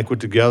put a banquet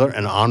together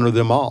and honor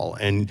them all.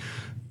 And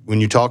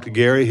when you talk to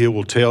Gary, he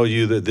will tell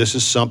you that this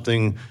is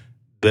something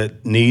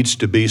that needs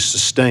to be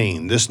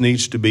sustained. This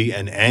needs to be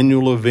an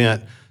annual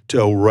event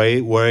to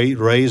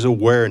raise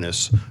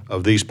awareness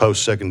of these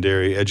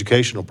post-secondary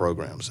educational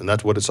programs. And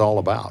that's what it's all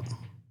about.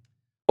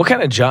 What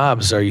kind of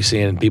jobs are you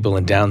seeing people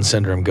in Down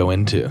syndrome go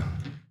into?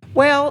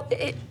 Well,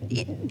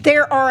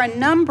 there are a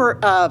number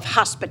of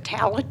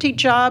hospitality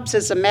jobs.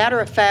 As a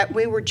matter of fact,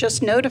 we were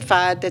just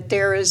notified that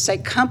there is a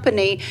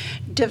company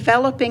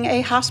developing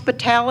a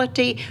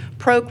hospitality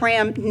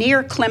program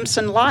near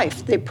Clemson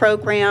Life, the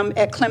program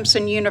at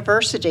Clemson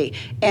University,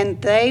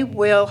 and they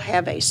will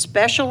have a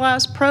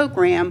specialized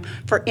program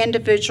for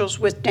individuals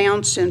with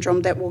Down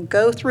syndrome that will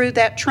go through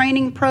that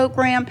training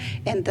program,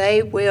 and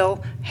they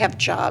will have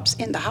jobs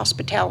in the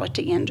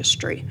hospitality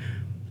industry.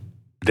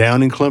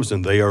 Down in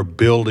Clemson, they are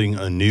building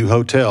a new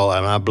hotel,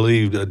 and I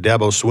believe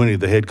Dabo Swinney,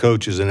 the head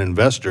coach, is an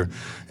investor,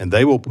 and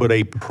they will put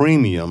a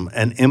premium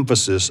and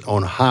emphasis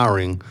on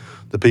hiring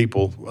the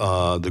people,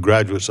 the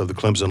graduates of the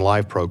Clemson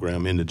Life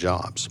program into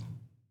jobs.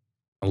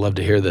 I'd love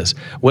to hear this.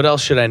 What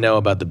else should I know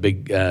about the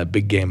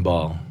Big Game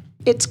Ball?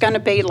 It's going to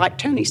be, like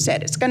Tony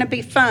said, it's going to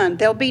be fun.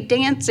 There'll be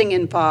dancing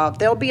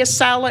involved. There'll be a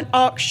silent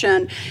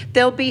auction.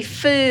 There'll be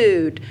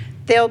food.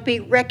 There'll be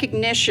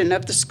recognition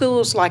of the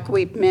schools like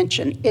we've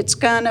mentioned. It's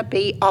going to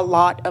be a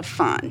lot of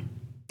fun.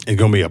 It's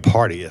going to be a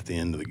party at the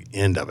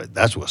end of it.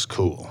 That's what's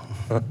cool.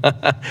 Are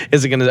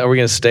we going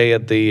to stay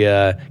at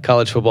the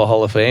College Football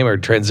Hall of Fame or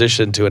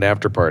transition to an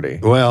after party?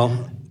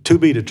 Well, to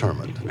be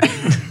determined.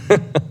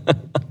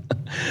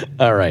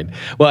 All right.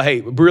 Well,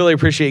 hey, really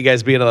appreciate you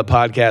guys being on the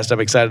podcast.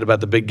 I'm excited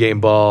about the Big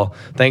Game Ball.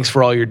 Thanks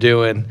for all you're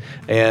doing,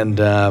 and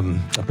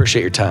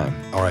appreciate your time.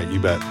 All right, you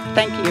bet.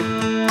 Thank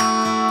you.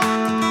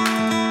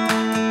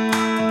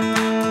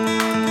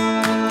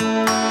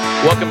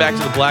 Welcome back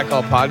to the Black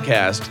Hall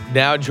Podcast.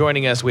 Now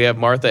joining us, we have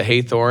Martha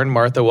Haythorne.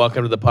 Martha,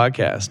 welcome to the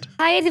podcast.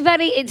 Hi,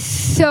 everybody. It's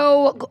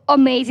so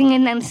amazing,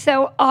 and I'm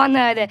so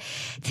honored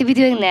to be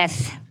doing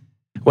this.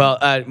 Well,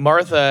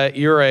 Martha,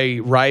 you're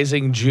a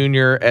rising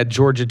junior at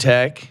Georgia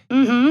Tech.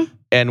 Mm-hmm.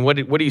 And what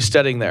are you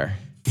studying there?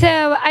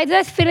 So I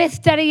just finished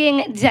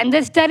studying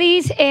gender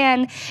studies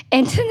and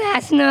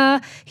international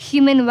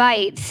human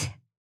rights.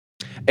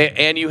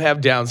 And you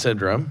have Down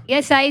syndrome.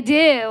 Yes, I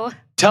do.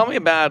 Tell me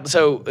about,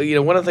 so,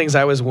 one of the things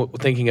I was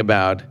thinking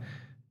about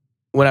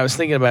when I was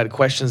thinking about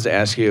questions to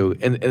ask you,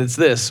 and it's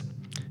this: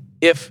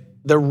 if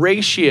the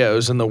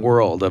ratios in the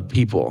world of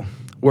people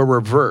were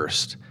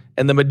reversed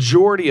and the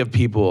majority of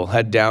people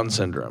had Down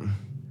syndrome,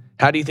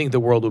 how do you think the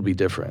world would be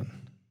different?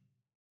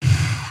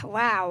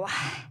 Wow.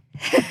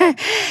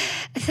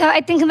 So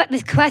I think about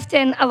this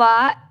question a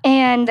lot,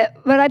 and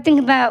what I think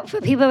about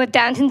for people with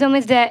Down syndrome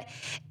is that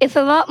if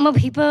a lot more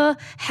people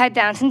had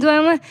Down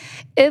syndrome,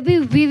 it would be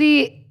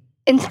really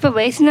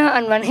inspirational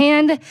on one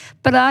hand,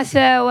 but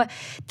also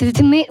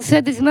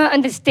there's more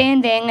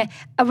understanding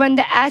around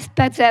the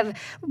aspects of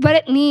what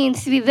it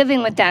means to be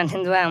living with Down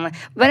syndrome,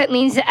 what it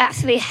means to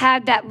actually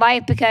have that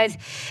life, because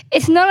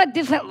it's not a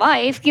different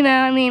life,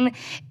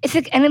 it's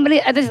like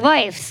anybody else's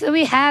life. So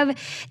we have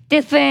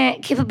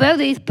different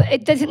capabilities, but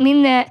it doesn't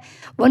mean that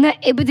we're not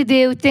able to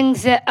do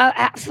things that are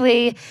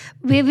actually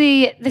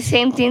really the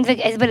same things like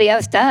everybody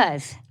else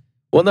does.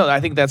 Well, no, I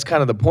think that's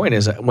kind of the point,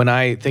 is when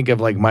I think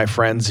of like my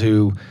friends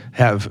who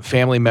have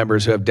family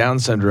members who have Down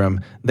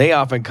syndrome, they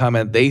often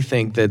comment, they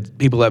think that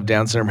people who have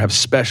Down syndrome have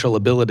special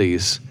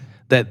abilities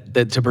that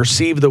to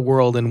perceive the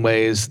world in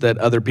ways that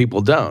other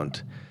people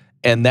don't.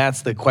 And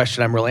that's the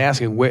question I'm really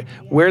asking.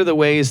 Where are the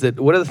ways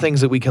what are the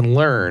things that we can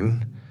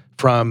learn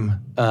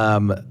from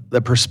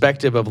the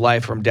perspective of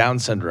life from Down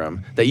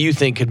syndrome that you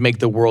think could make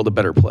the world a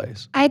better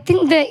place? I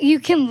think that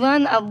you can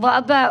learn a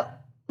lot about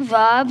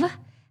love,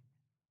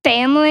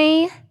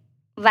 family,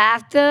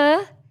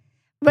 laughter,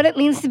 what it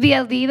means to be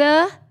a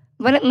leader,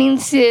 what it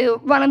means to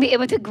want to be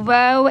able to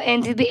grow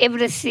and to be able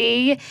to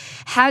see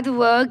how the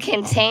world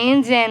can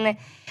change and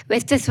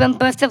with just one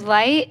burst of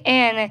light,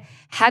 and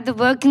how the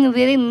world can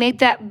really make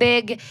that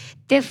big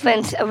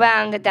difference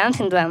around the Down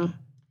syndrome.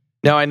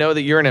 Now, I know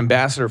that you're an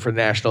ambassador for the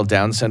National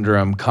Down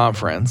Syndrome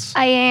Conference.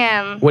 I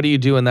am. What do you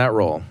do in that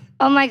role?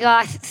 Oh my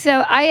gosh.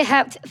 So I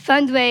helped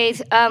fundraise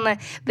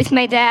with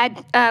my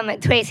dad,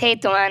 Trace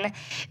Haythorne.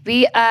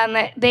 We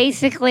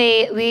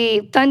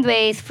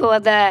fundraised for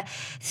the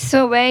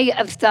Soiree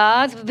of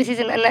Stars, which is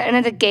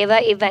another gala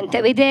event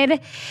that we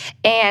did.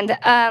 And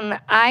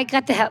I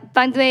got to help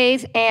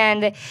fundraise,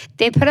 and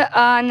they put it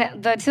on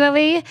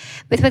virtually,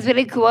 which was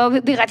really cool. We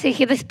got to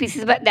hear the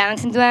speeches about Down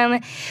syndrome.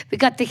 We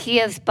got to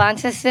hear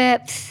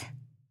sponsorships.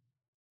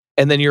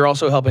 And then you're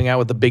also helping out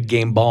with the Big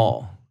Game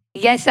Ball.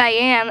 Yes, I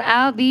am.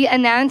 I'll be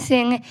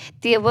announcing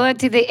the award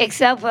to the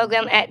Excel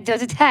program at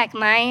Georgia Tech,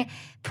 my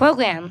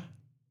program.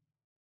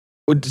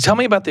 Tell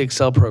me about the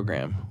Excel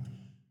program.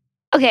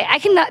 Okay, I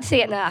cannot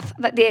say enough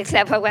about the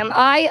Excel program.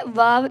 I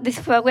love this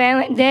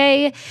program.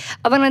 They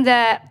are one of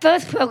the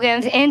first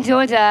programs in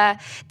Georgia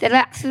that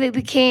actually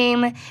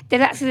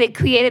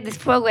created this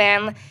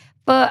program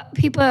for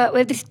people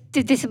with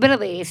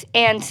disabilities.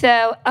 And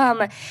so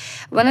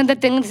one of the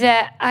things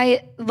that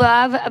I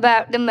love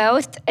about the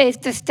most is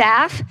the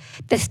staff.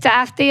 The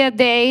staff there,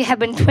 they have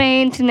been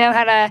trained to know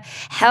how to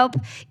help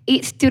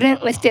each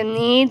student with their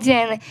needs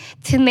and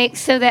to make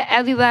sure that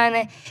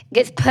everyone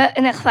gets put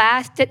in a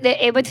class that they're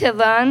able to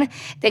learn,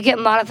 they get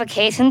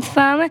modifications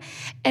from.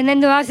 And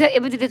then they're also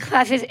able to do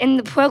classes in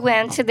the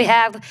program, so they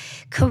have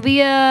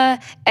career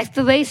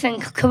exploration,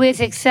 career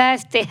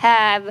success, they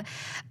have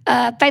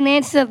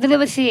financial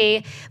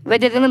literacy, where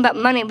they learn about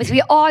money, which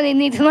we all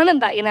need to learn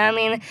about,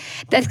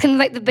 That's kind of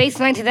like the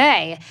baseline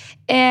today.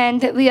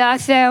 And we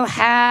also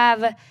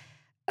have,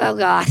 oh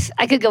gosh,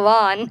 I could go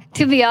on,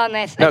 to be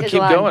honest. No, keep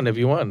going if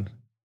you want.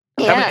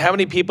 Yeah. How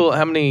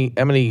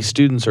many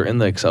students are in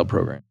the Excel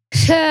program?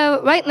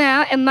 So right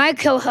now, in my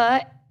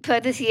cohort for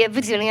this year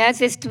for juniors,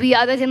 there's 3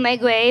 others in my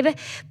grade.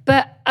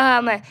 But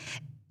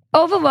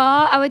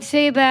overall, I would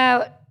say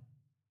about,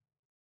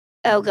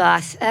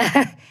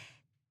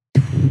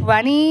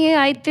 20,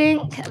 I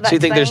think. So you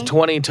think there's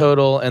 20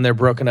 total, and they're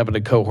broken up into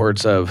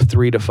cohorts of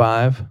 3 to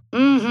 5?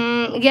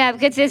 Mm-hmm. Yeah,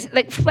 because there's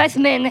like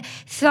freshmen,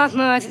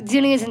 sophomores,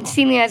 juniors, and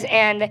seniors,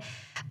 and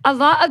a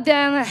lot of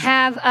them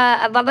have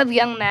a lot of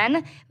young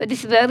men with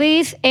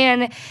disabilities,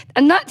 and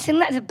I'm not saying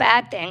that's a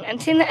bad thing. I'm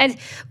saying that as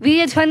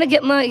we are trying to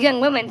get more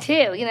young women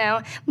too,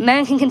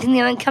 men can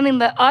continue on coming,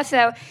 but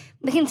also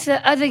making sure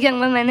other young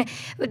women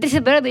with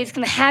disabilities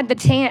can have the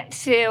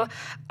chance to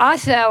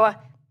also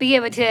be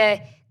able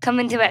to come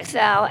into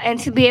Excel and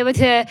to be able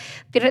to,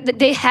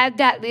 they have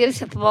that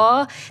leadership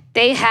role.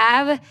 They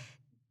have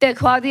the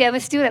quality of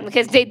a student,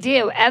 because they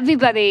do.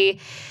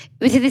 Everybody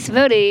with a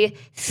disability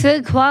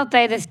should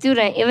qualify as a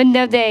student, even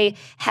though they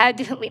have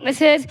different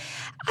weaknesses.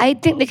 I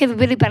think they could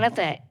really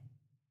benefit.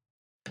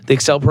 The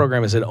Excel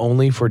program, is it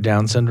only for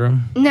Down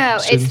syndrome? No,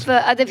 students? It's for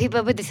other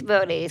people with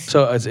disabilities.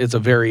 So it's a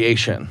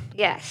variation.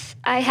 Yes.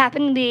 I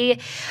happen to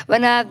be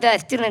one of the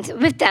students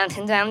with Down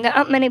syndrome. There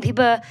aren't many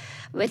people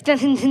with Down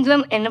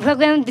syndrome in the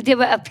program. There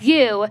were a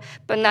few,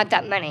 but not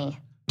that many.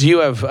 Do you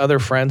have other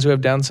friends who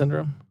have Down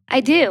syndrome?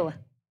 I do.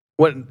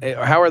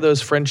 How are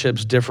those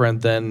friendships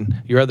different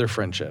than your other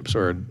friendships?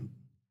 Or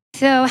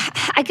So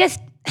I guess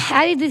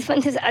how these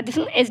differences are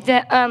different is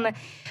that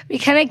we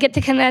kind of get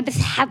to kind of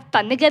just have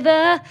fun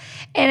together,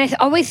 and it's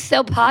always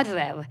so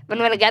positive when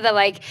we're together.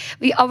 Like,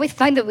 we always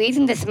find a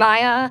reason to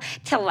smile,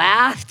 to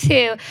laugh,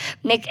 to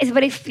make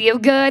everybody feel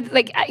good.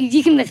 Like,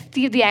 you can just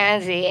feel the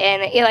energy,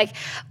 and you're like,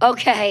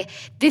 okay,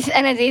 this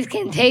energy is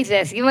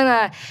contagious. You want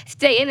to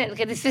stay in it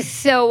because it's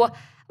just so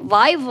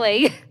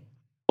lively.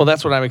 Well,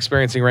 that's what I'm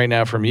experiencing right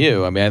now from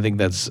you. I mean, I think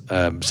that's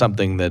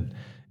something that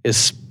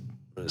is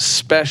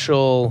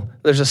special.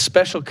 There's a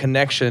special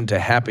connection to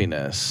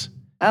happiness.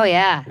 Oh,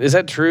 yeah. Is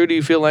that true? Do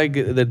you feel like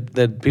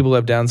that people who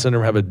have Down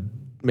syndrome have a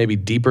maybe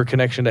deeper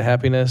connection to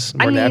happiness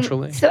more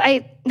naturally? So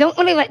I don't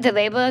really like the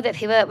label that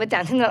people with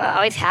Down syndrome are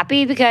always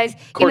happy because,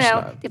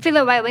 not. they feel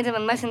a wide range of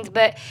emotions,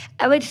 but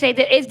I would say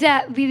that it's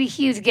that really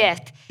huge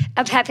gift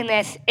of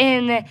happiness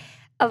in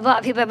a lot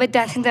of people with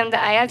Down syndrome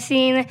that I have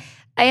seen.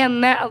 I have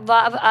met a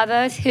lot of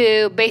others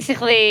who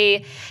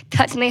basically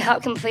touched my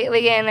heart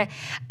completely, and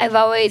I've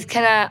always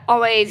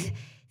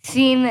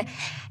seen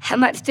how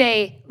much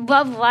they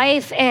love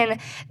life and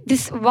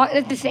just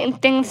want the same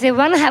things. They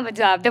want to have a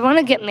job. They want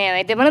to get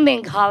married. They want to be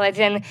in college.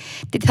 And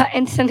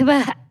some people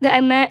that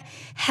I met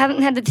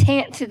haven't had the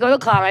chance to go to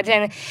college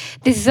and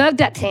deserve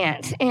that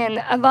chance.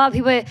 And a lot of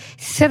people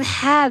should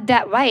have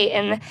that right.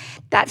 And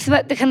that's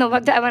what the kind of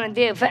work that I want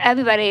to do for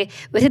everybody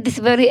with a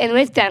disability and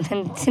with Down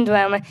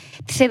syndrome,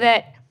 to say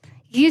that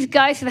you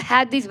guys have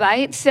had these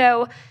rights,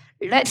 so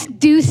let's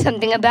do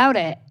something about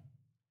it.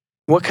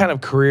 What kind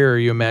of career are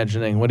you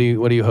imagining? What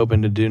are you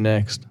hoping to do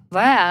next?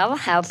 Well,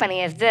 how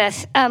funny is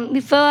this?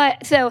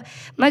 So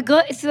my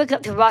goal is to look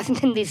up to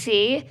Washington,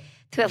 D.C.,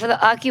 to work for the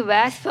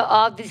ArcUS for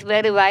all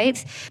disability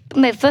rights. But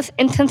my first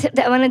internship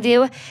that I want to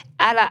do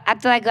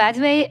after I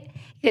graduate,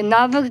 you're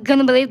never going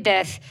to believe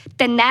this,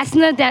 the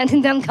National Down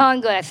Syndrome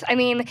Congress. I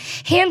mean,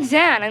 hands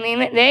down. I mean,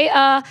 they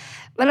are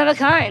one of a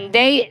kind.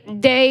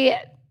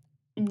 They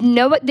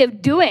know what they're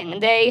doing.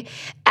 They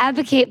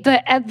advocate for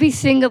every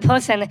single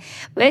person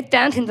with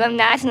Down syndrome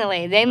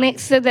nationally. They make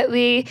sure that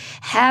we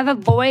have a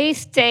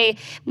voice. They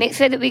make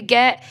sure that we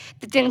get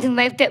the things in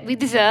life that we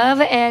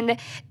deserve, and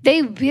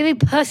they really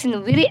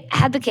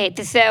advocate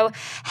to show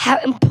how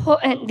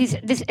important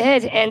this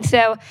is. And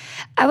so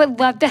I would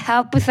love to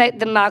help with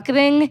the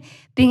marketing,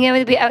 being able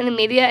to be out in the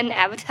media and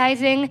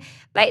advertising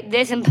like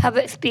this, and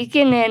public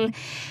speaking, and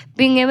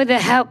being able to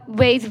help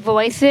raise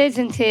voices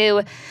and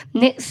to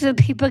make sure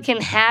people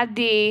can have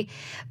the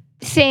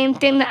same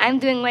thing that I'm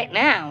doing right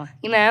now,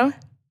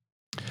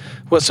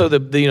 Well, so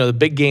the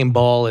big game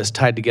ball is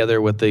tied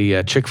together with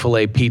the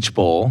Chick-fil-A Peach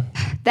Bowl.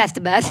 That's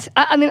the best.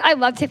 I mean, I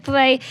love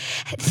Chick-fil-A.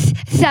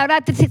 Shout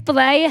out to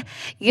Chick-fil-A.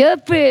 Your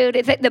food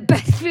is like the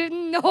best food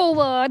in the whole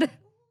world.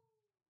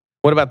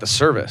 What about the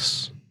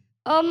service?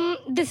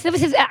 The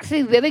service is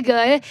actually really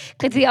good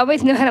because they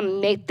always know how to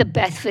make the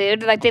best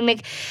food. Like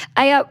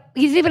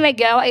usually when I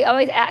go, I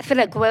always ask for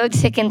the grilled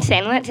chicken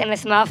sandwich and a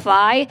small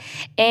fry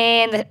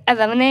and a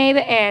lemonade,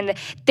 and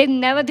they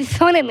never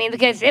disappointed me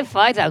because their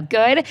fries are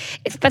good,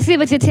 especially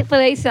with the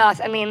Chick-fil-A sauce.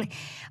 I mean,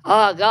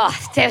 oh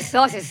gosh, their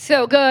sauce is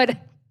so good.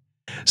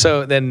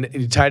 So then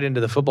you tied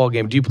into the football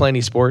game. Do you play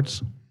any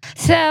sports?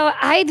 So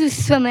I do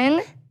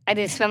swimming.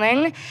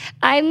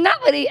 I'm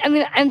not really,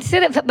 I'm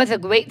sure that football's a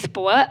great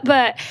sport,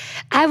 but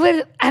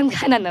I'm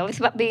kind of nervous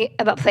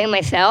about playing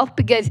myself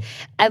because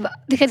I'm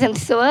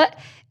short.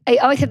 I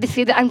always have to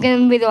feel that I'm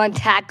going to be the one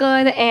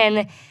tackled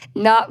and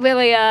not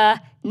really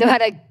know how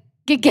to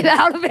get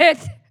out of it.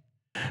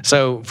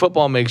 So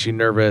football makes you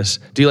nervous.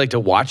 Do you like to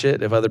watch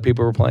it if other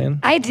people are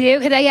playing? I do,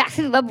 because I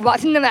actually love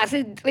watching them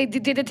actually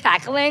do the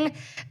tackling.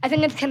 I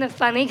think it's kind of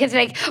funny because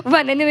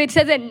run into each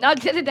other and knock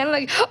each other down.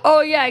 Like,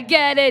 oh yeah,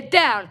 get it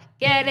down.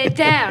 Yeah,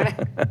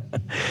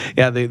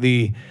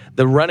 the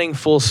running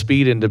full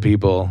speed into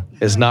people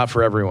is not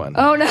for everyone.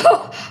 Oh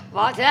no,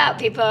 watch out,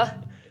 people.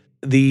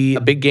 The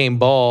big game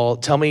ball.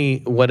 Tell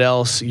me what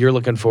else you're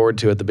looking forward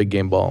to at the big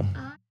game ball.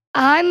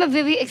 I'm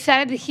really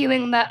excited to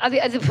hearing about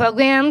other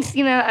programs.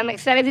 I'm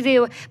excited to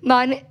do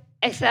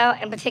Excel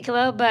in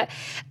particular, but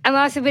I'm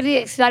also really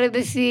excited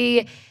to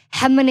see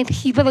how many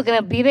people are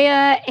going to be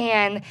there,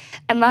 and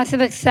I'm also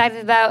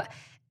excited about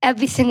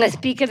every single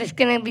speaker that's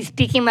going to be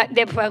speaking about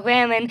their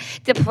program and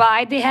the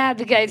pride they have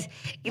because,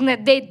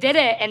 they did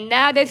it, and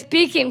now they're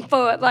speaking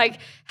for it. Like,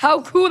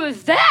 how cool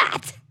is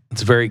that?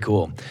 It's very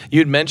cool. You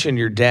had mentioned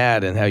your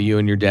dad and how you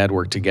and your dad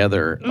worked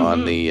together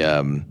on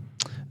the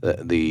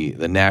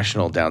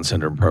National Down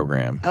Syndrome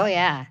Program. Oh,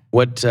 yeah.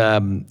 What,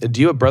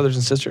 do you have brothers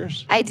and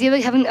sisters? I do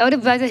have an older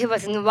brother who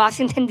was in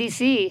Washington,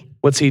 D.C.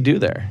 What's he do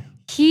there?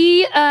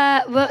 He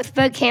works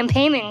for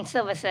campaigning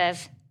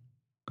services.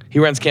 He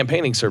runs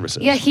campaigning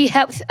services? Yeah, he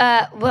helps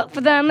work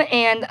for them,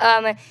 and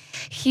the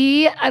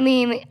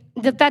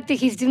fact that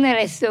he's doing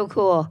that is so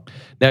cool.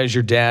 Now, is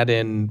your dad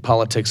in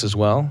politics as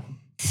well?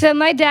 So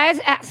my dad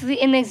is actually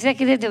an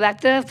executive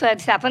director for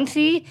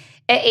chaplaincy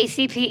at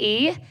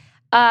ACPE.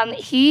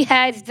 He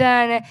has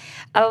done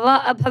a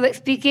lot of public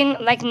speaking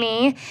like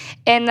me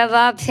and a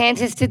lot of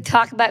chances to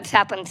talk about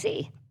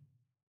chaplaincy.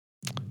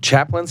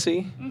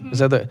 Chaplaincy?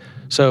 Mm-hmm.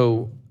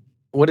 So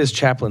what is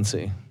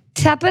chaplaincy?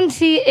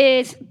 chaplaincy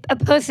is a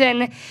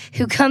person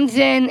who comes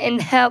in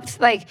and helps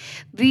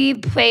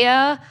read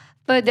prayer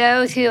for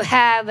those who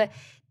have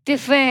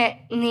different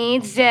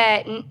needs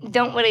that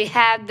don't really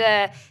have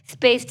the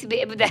space to be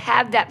able to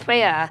have that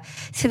prayer.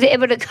 So they're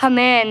able to come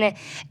in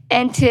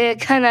and to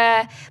kind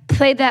of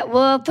play that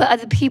role for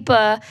other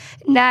people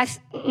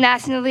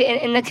nationally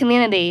and in the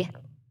community.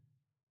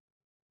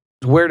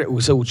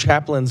 So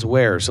chaplains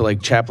where? So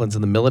like chaplains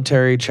in the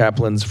military,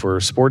 chaplains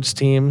for sports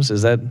teams?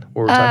 Is that what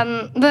we're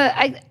talking? But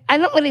I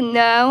don't really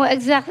know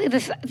exactly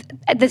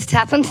this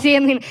chaplaincy. I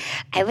mean,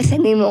 I wish I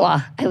knew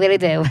more. I really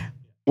do.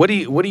 What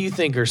do you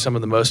think are some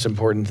of the most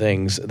important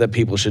things that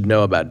people should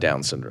know about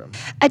Down syndrome?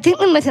 I think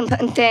the most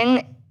important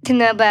thing to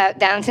know about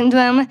Down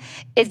syndrome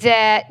is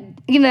that,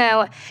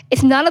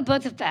 it's not a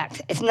birth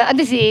defect. It's not a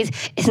disease.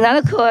 It's not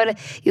a cold.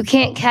 You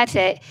can't catch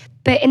it.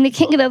 And you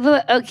can't get over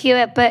it or cure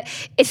it, but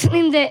it's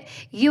something that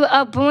you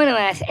are born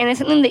with, and it's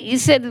something that you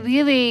should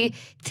really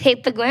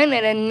take for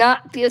granted and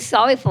not feel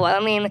sorry for. I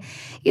mean,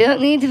 you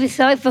don't need to be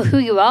sorry for who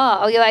you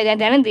are or your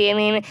identity. I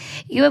mean,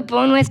 you were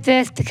born with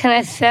this to kind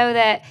of show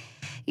that,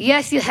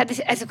 yes, you have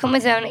this extra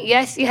chromosome,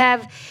 yes, you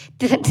have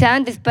different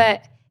challenges,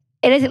 but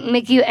it doesn't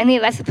make you any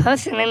less a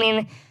person. I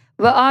mean,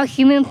 we're all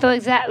human for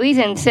that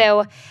reason.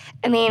 So,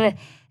 I mean,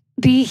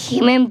 be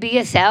human, be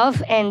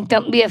yourself, and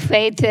don't be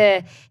afraid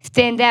to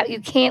stand out.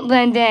 You can't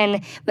blend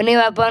in when you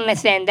are born to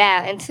stand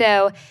out. And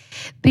so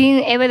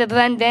being able to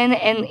blend in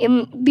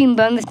and being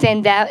born to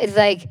stand out is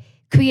like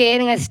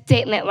creating a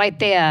statement right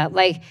there.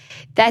 Like,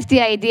 that's the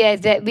idea,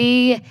 is that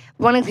we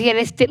want to create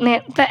a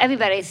statement for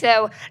everybody.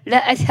 So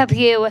let us help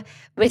you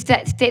with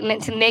that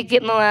statement to make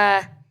it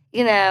more,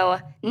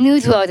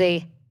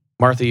 newsworthy.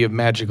 Martha, you have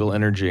magical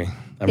energy.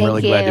 I'm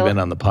really glad you've been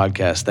on the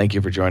podcast. Thank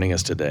you for joining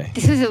us today.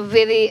 This is a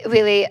really,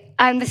 really,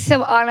 I'm just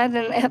so honored,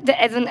 and I hope that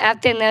everyone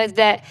out there knows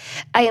that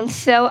I am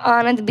so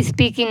honored to be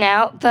speaking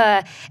out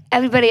for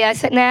everybody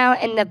else right now,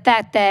 and the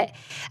fact that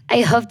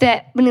I hope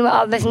that when you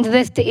all listen to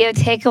this, that you'll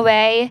take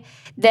away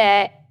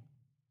that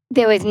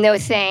there is no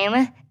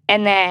shame,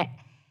 and that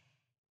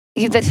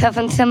you just heard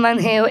from someone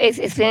who is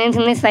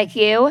experiencing this like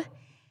you,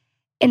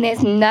 and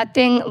there's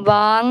nothing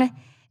wrong,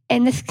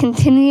 and just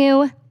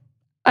continue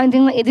on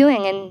doing what you're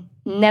doing, and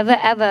never,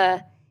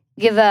 ever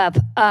give up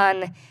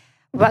on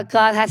what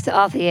God has to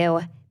offer you.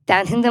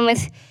 Down syndrome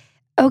is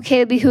okay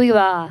to be who you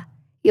are.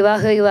 You are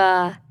who you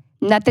are.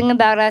 Nothing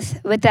about us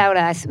without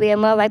us. We are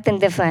more alike than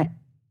different.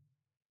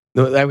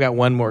 I've got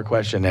one more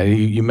question.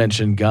 You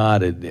mentioned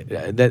God,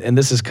 and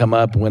this has come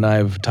up when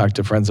I've talked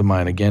to friends of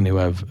mine, again, who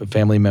have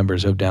family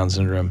members who have Down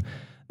syndrome.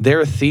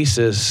 Their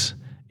thesis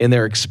in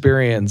their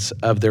experience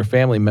of their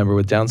family member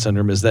with Down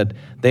syndrome is that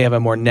they have a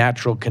more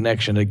natural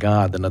connection to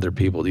God than other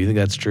people. Do you think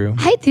that's true?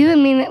 I do. I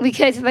mean,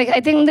 because I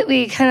think that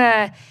we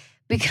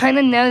kind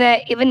of know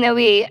that even though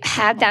we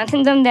have Down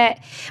syndrome,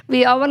 that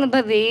we all want to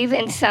believe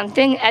in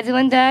something.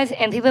 Everyone does,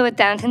 and people with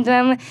Down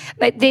syndrome,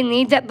 they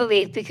need that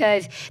belief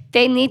because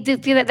they need to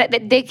feel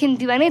that they can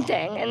do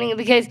anything. I mean,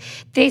 because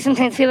they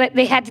sometimes feel like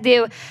they have to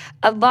do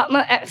a lot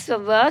more extra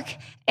work,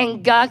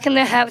 and God kind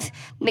of helps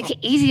make it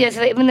easier.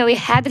 So that even though we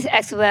have this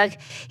extra work,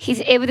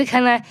 He's able to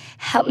kind of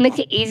help make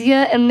it easier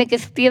and make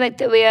us feel like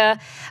that we are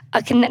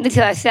connected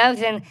to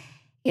ourselves. And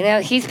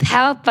He's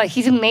powerful,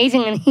 He's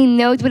amazing, and He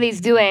knows what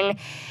He's doing.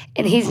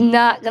 And He's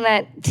not going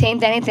to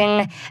change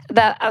anything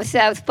about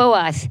ourselves for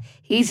us.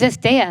 He's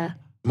just there.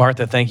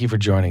 Martha, thank you for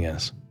joining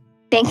us.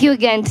 Thank you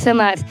again so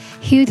much.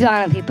 Huge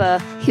honor, people.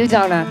 Huge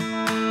honor.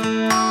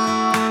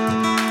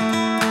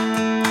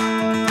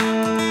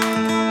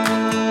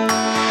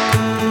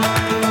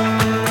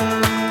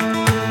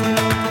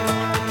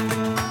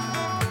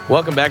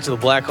 Welcome back to the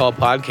Black Hall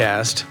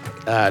Podcast.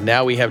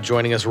 Now we have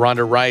joining us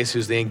Rhonda Rice,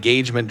 who's the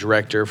Engagement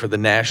Director for the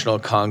National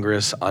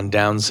Congress on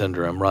Down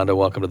Syndrome. Rhonda,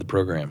 welcome to the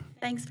program.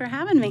 Thanks for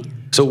having me.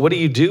 So what do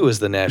you do as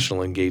the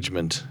National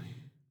Engagement?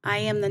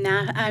 I'm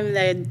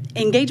the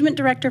Engagement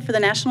Director for the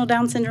National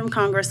Down Syndrome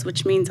Congress,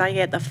 which means I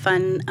get the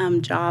fun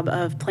job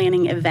of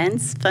planning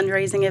events,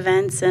 fundraising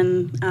events,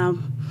 and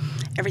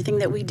everything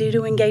that we do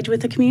to engage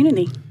with the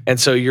community. And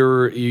so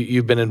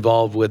you've been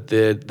involved with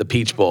the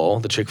Peach Bowl,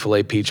 the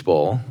Chick-fil-A Peach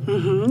Bowl.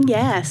 Mm-hmm,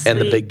 yes. And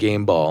the Big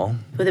Game Ball.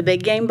 With the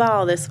Big Game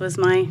Ball, this was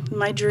my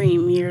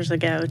dream years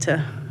ago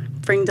to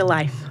bring to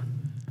life.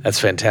 That's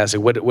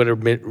fantastic. What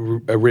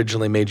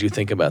originally made you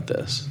think about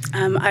this?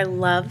 I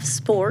love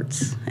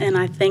sports, and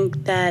I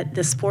think that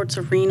the sports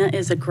arena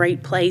is a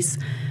great place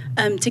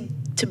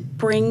to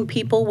bring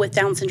people with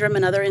Down syndrome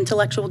and other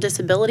intellectual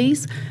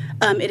disabilities.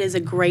 It is a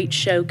great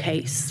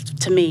showcase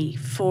to me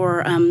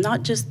for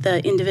not just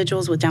the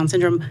individuals with Down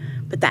syndrome,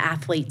 but the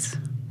athletes.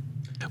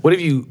 What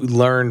have you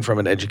learned from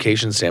an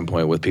education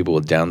standpoint with people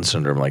with Down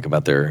syndrome, like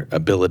about their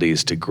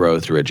abilities to grow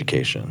through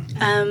education?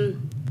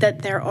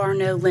 That there are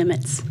no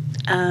limits.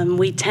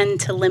 We tend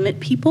to limit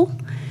people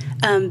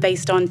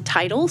based on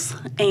titles,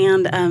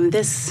 and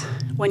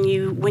when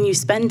you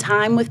spend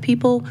time with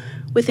people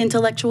with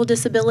intellectual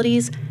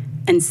disabilities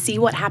and see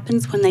what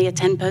happens when they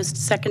attend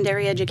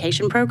post-secondary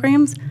education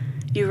programs,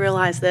 you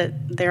realize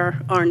that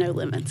there are no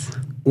limits.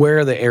 Where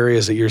are the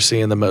areas that you're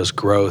seeing the most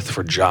growth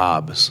for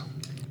jobs?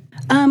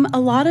 A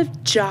lot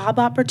of job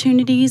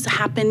opportunities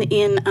happen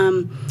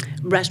in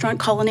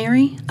restaurant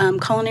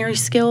culinary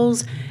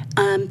skills.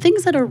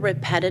 Things that are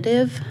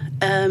repetitive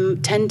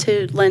tend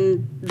to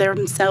lend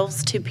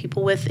themselves to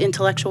people with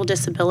intellectual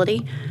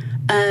disability.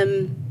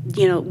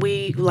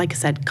 Like I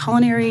said,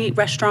 culinary,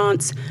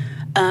 restaurants,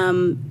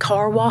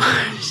 car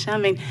wash. I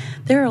mean,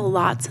 there are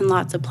lots and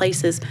lots of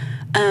places.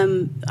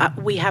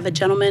 We have a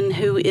gentleman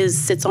who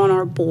sits on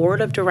our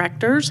board of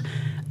directors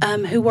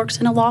who works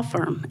in a law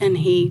firm, and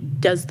he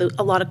does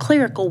a lot of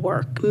clerical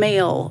work,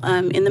 mail,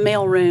 in the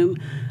mail room,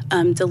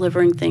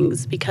 delivering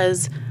things,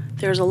 because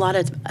there's a lot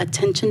of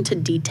attention to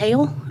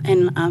detail,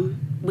 and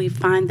we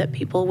find that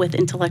people with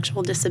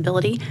intellectual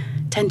disability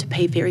tend to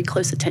pay very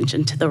close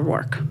attention to their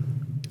work.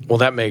 Well,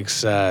 that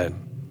makes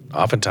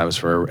oftentimes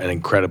for an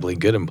incredibly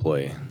good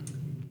employee.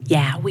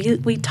 Yeah,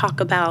 we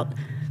talk about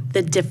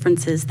the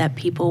differences that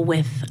people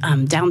with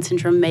Down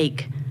syndrome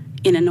make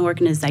in an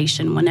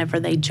organization whenever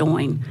they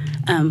join.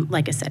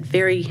 Like I said,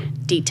 very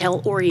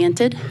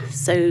detail-oriented,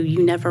 so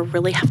you never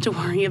really have to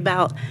worry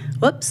about,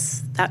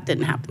 whoops, that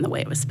didn't happen the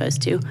way it was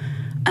supposed to.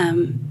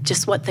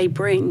 Just what they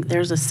bring.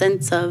 There's a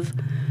sense of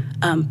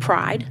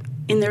pride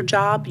in their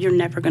job. You're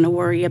never going to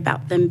worry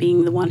about them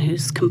being the one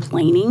who's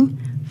complaining.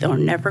 They're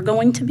never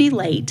going to be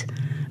late.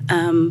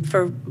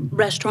 For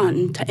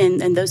restaurant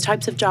and those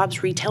types of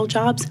jobs, retail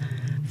jobs,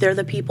 they're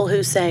the people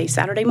who say,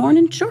 Saturday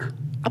morning, sure,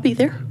 I'll be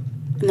there.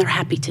 And they're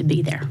happy to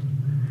be there.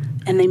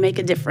 And they make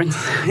a difference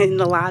in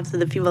the lives of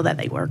the people that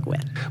they work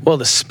with. Well,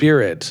 the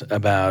spirit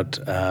about,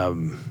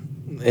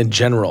 in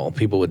general,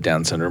 people with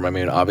Down syndrome, I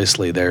mean,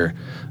 obviously they're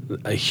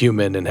a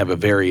human and have a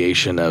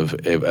variation of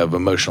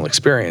emotional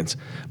experience.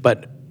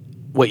 But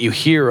what you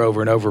hear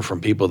over and over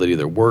from people that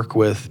either work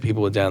with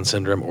people with Down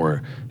syndrome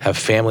or have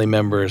family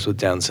members with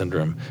Down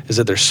syndrome is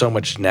that there's so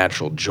much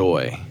natural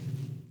joy.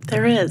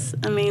 There is.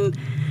 I mean,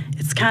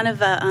 it's kind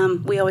of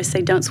we always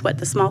say, don't sweat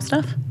the small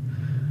stuff.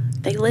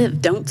 They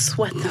live, don't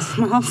sweat the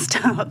small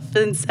stuff.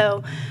 And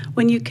so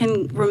when you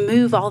can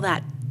remove all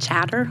that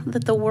chatter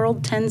that the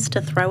world tends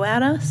to throw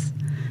at us,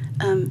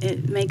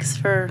 it makes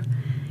for,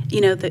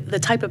 the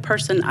type of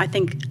person I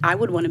think I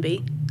would want to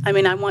be. I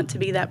mean, I want to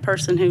be that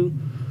person who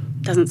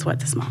doesn't sweat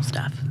the small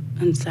stuff.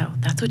 And so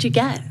that's what you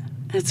get.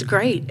 It's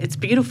great. It's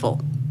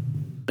beautiful.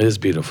 It is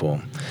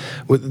beautiful.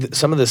 With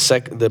some of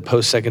the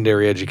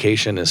post-secondary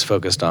education is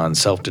focused on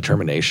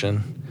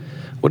self-determination.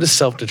 What is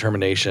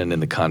self-determination in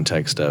the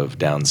context of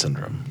Down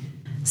syndrome?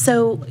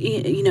 So,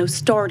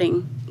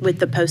 starting with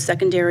the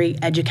post-secondary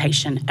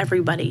education,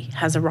 everybody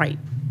has a right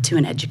to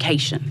an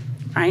education,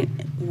 right?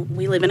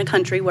 We live in a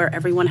country where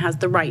everyone has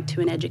the right to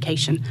an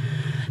education.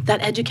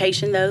 That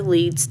education, though,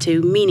 leads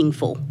to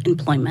meaningful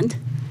employment.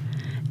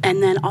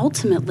 And then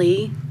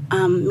ultimately,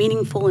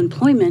 meaningful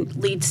employment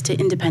leads to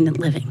independent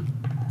living.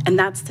 And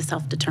that's the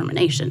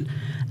self-determination.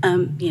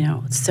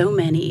 So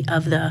many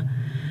of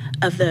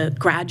the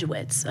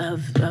graduates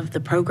of the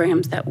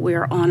programs that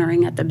we're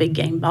honoring at the Big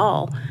Game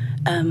Ball,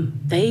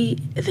 they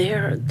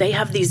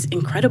have these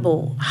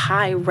incredible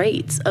high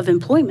rates of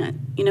employment.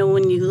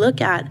 When you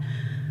look at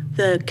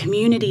the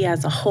community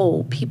as a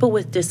whole, people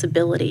with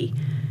disability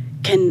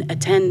can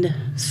attend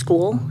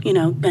school,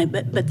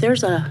 but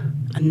there's a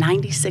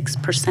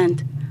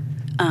 96%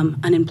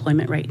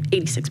 unemployment rate,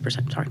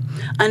 86%, sorry,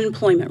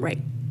 unemployment rate.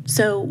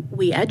 So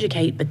we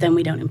educate, but then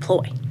we don't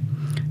employ.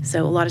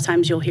 So a lot of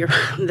times you'll hear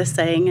the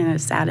saying, and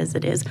as sad as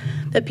it is,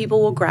 that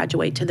people will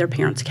graduate to their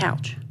parents'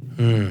 couch.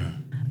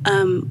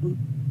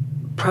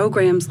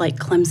 Programs like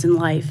Clemson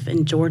Life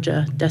and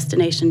Georgia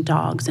Destination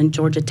Dogs and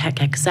Georgia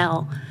Tech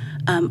Excel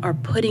are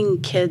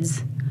putting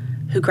kids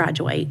who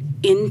graduate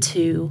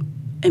into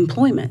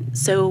employment.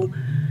 So,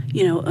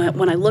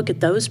 when I look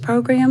at those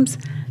programs,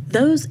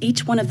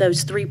 each one of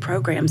those three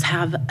programs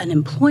have an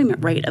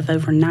employment rate of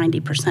over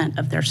 90%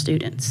 of their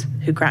students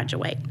who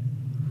graduate.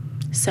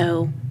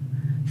 So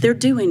they're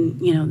doing,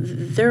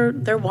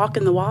 they're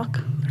walking the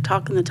walk, they're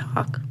talking the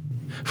talk.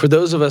 For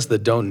those of us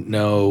that don't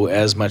know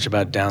as much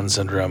about Down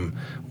syndrome,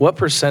 what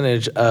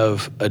percentage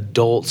of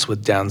adults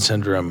with Down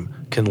syndrome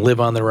can live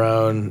on their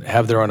own,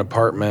 have their own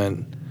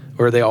apartment,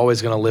 or are they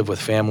always going to live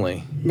with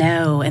family?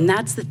 No, and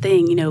that's the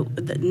thing.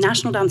 The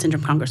National Down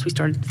Syndrome Congress, we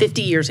started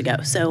 50 years ago.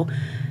 So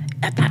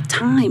at that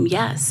time,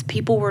 yes,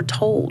 people were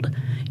told,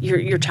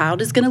 your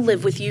child is going to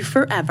live with you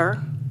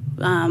forever.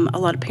 A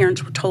lot of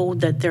parents were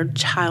told that their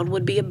child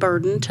would be a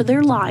burden to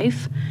their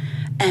life.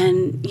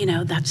 And,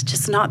 that's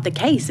just not the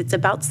case. It's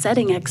about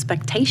setting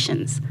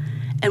expectations.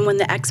 And when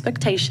the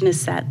expectation is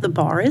set, the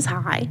bar is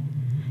high.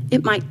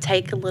 It might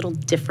take a little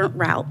different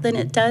route than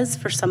it does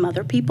for some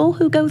other people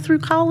who go through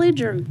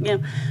college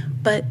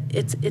but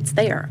it's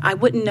there. I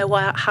wouldn't know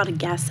how to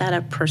guess at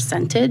a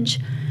percentage.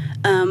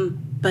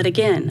 But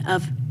again,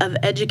 of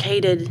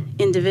educated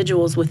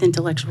individuals with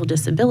intellectual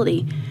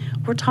disability,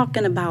 we're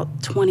talking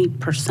about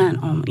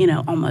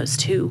 20%,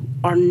 almost, who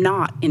are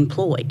not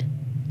employed.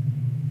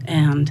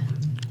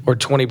 Or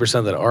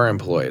 20% that are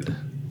employed.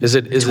 Is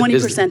it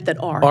 20% that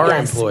are. Are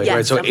Yes, employed, yes,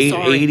 right? So I'm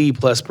sorry.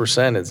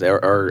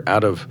 80+% are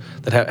out of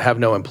that have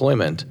no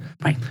employment.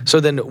 Right. So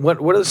then,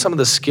 what are some of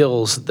the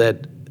skills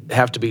that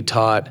have to be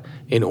taught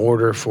in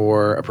order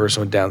for a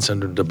person with Down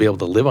syndrome to be able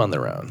to live on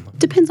their own?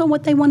 Depends on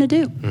what they want to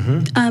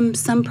do.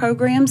 Some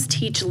programs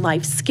teach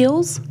life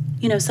skills.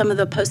 Some of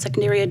the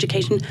post-secondary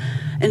education,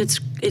 and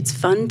it's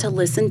fun to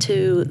listen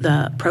to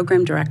the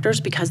program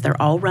directors because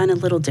they're all run a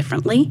little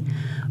differently.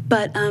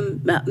 But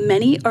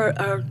many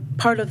are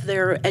part of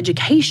their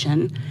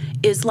education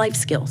is life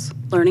skills,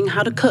 learning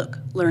how to cook,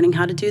 learning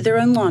how to do their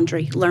own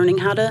laundry, learning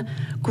how to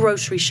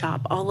grocery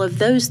shop, all of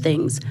those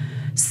things.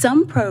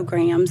 Some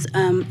programs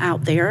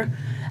out there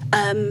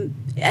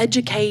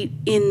educate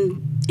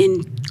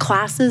in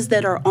classes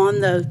that are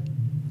on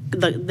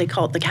they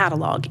call it the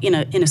catalog in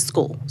a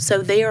school. So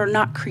they are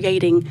not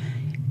creating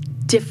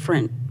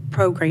different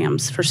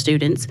programs for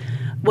students.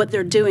 What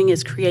they're doing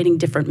is creating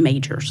different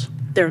majors.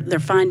 They're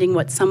finding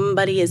what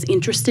somebody is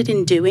interested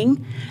in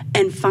doing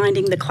and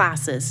finding the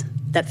classes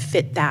that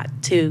fit that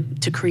to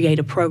create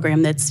a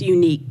program that's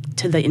unique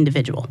to the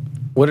individual.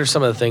 What are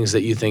some of the things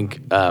that you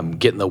think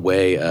get in the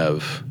way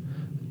of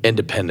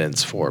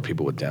independence for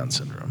people with Down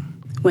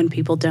syndrome? When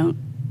people don't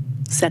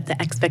set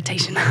the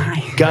expectation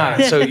high.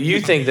 Got it. So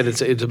you think that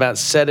it's about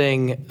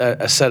setting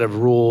a set of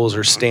rules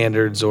or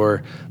standards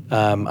or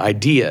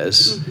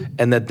ideas,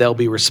 and that they'll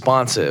be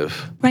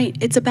responsive. Right.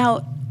 It's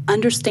about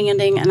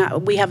understanding,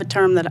 and we have a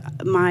term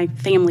that my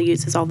family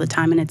uses all the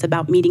time, and it's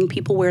about meeting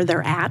people where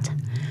they're at.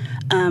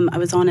 I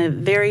was on a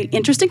very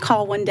interesting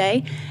call one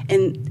day,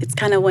 and it's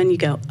kind of when you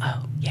go,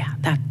 oh, yeah,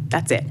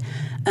 that's it.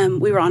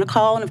 We were on a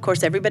call, and of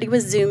course, everybody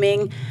was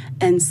Zooming,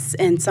 and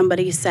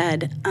somebody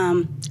said,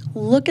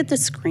 look at the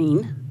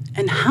screen,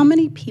 and how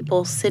many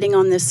people sitting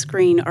on this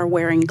screen are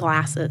wearing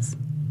glasses?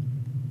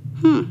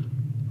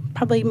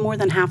 Probably more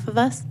than half of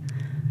us.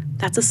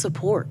 That's a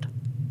support.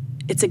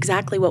 It's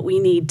exactly what we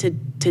need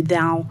to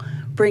now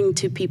bring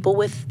to people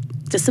with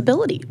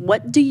disability.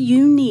 What do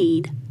you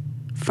need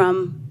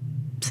from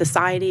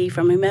society,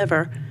 from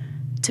whomever,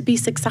 to be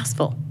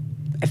successful?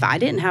 If I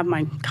didn't have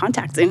my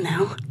contacts in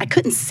now, I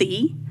couldn't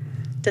see.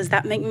 Does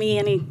that make me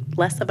any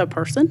less of a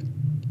person?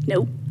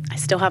 Nope. I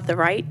still have the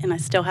right, and I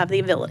still have the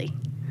ability.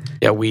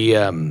 Yeah,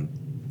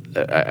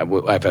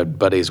 I've had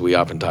buddies, we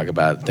often talk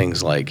about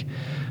things like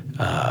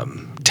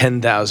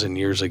 10,000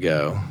 years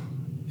ago,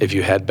 if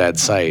you had bad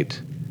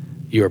sight,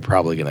 you were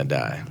probably going to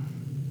die.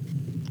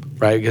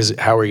 Right? Because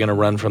how are you going to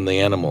run from the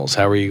animals?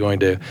 How are you going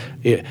to...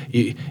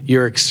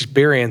 your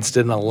experience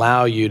didn't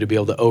allow you to be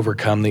able to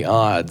overcome the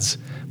odds,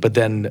 but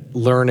then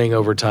learning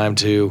over time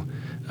to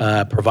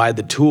provide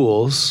the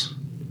tools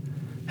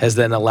has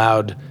then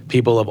allowed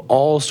people of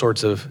all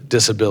sorts of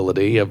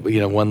disability, of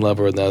one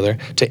level or another,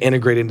 to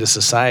integrate into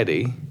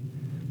society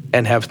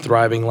and have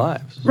thriving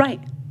lives.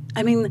 Right.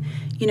 I mean,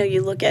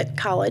 you look at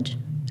college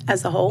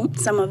as a whole.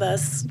 Some of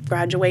us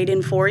graduate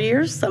in 4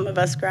 years. Some of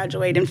us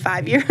graduate in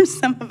 5 years.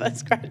 Some of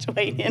us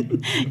graduate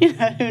in,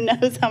 who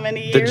knows how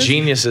many years. The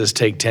geniuses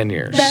take 10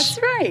 years.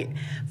 That's right.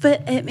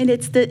 But I mean,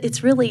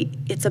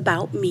 it's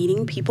about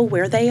meeting people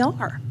where they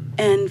are.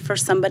 And for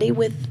somebody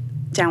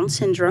with Down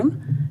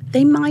syndrome,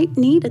 they might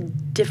need a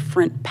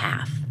different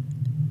path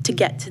to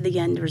get to the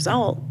end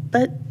result,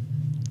 but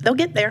they'll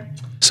get there.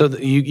 So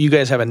you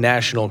guys have a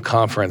national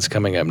conference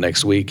coming up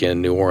next week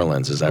in New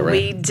Orleans, is that right?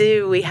 We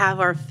do. We have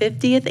our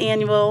 50th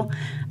annual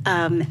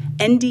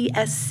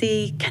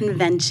NDSC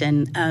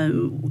convention.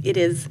 It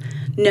is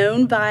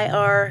known by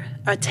our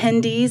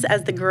attendees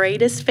as the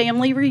greatest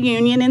family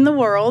reunion in the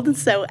world.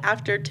 So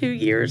after 2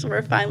 years,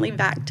 we're finally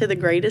back to the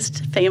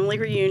greatest family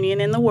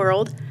reunion in the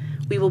world.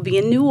 We will be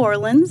in New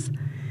Orleans.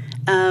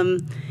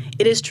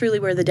 It is truly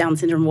where the Down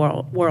syndrome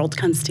world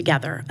comes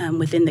together.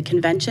 Within the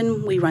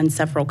convention, we run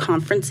several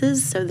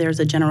conferences. So there's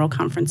a general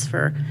conference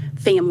for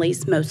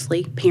families,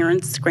 mostly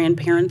parents,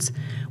 grandparents.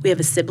 We have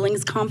a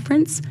siblings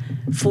conference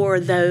for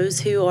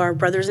those who are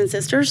brothers and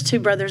sisters, two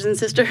brothers and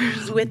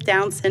sisters with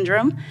Down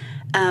syndrome.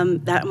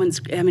 That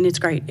one's, it's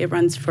great. It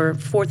runs for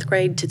 4th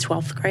grade to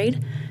 12th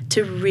grade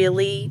to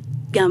really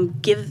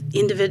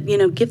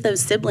give those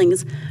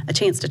siblings a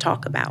chance to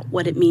talk about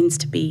what it means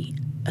to be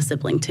a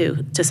sibling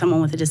to someone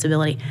with a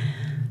disability.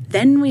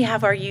 Then we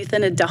have our youth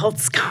and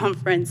adults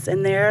conference,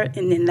 and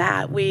in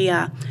that we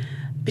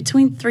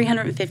between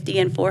 350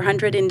 and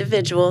 400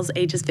 individuals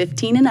ages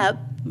 15 and up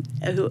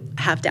who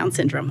have Down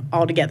syndrome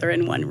all together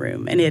in one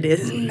room, and it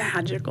is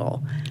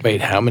magical.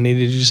 Wait, how many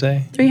did you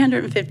say?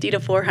 350 to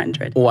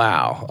 400.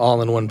 Wow,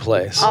 all in one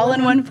place. All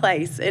in one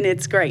place, and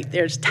it's great.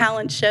 There's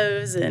talent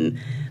shows, and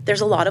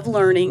there's a lot of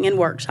learning and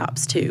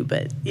workshops too,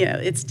 but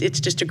it's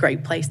just a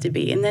great place to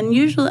be. And then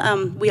usually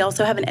we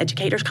also have an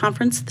educators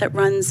conference that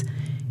runs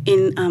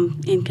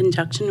in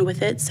conjunction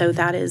with it. So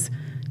that is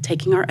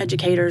taking our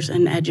educators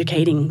and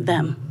educating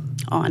them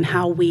on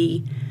how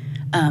we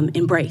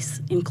embrace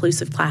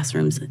inclusive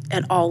classrooms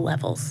at all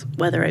levels,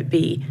 whether it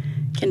be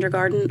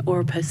kindergarten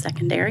or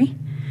post-secondary.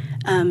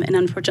 And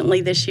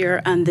unfortunately this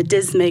year, the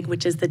DSMIG,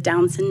 which is the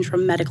Down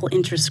Syndrome Medical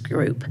Interest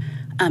Group,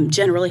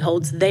 generally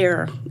holds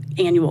their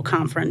annual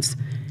conference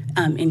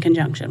in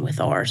conjunction with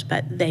ours,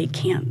 but they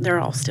can't. They're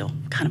all still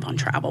kind of on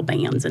travel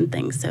bans and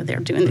things, so they're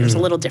doing theirs a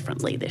little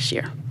differently this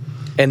year.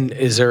 And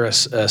is there a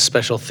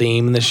special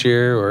theme this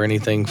year or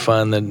anything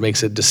fun that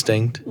makes it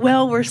distinct?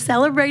 Well, we're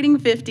celebrating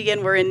 50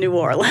 and we're in New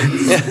Orleans.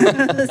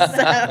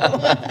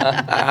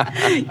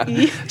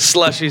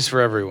 Slushies for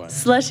everyone.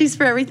 Slushies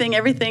for everything.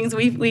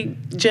 We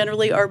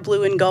generally are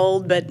blue and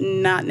gold, but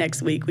not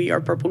next week. We are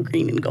purple,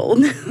 green, and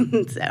gold.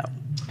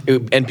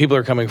 And people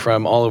are coming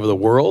from all over the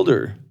world,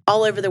 or?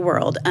 All over the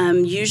world.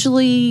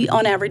 Usually,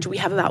 on average, we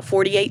have about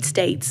 48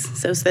 states.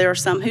 So there are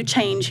some who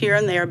change here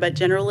and there, but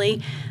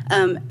generally,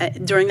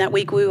 during that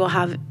week, we will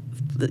have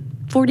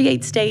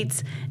 48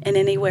 states and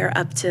anywhere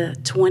up to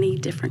 20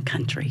 different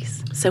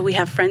countries. So we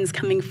have friends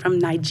coming from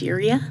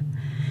Nigeria.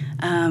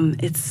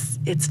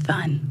 It's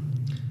fun.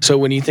 So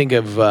when you think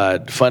of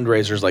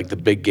fundraisers like the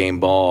Big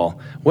Game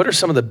Ball, what are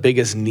some of the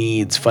biggest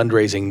needs,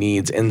 fundraising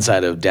needs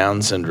inside of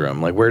Down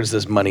syndrome? Like, where does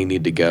this money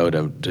need to go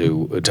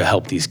to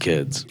help these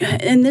kids?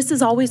 And this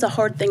is always a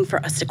hard thing for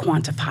us to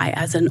quantify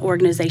as an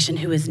organization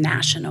who is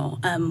national.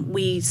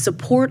 We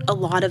support a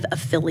lot of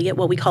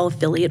what we call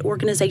affiliate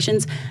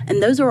organizations,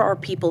 and those are our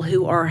people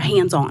who are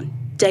hands-on,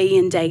 day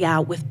in, day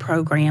out with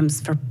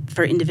programs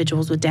for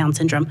individuals with Down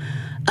syndrome.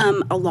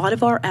 A lot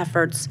of our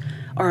efforts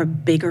are a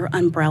bigger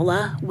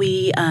umbrella.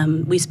 We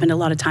spend a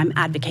lot of time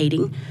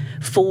advocating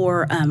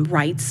for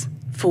rights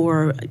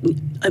for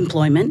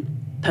employment,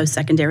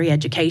 post-secondary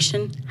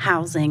education,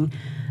 housing.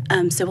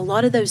 So a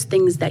lot of those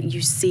things that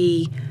you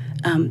see,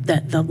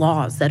 the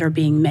laws that are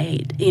being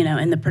made,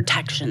 and the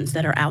protections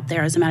that are out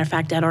there. As a matter of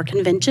fact, at our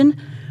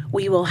convention,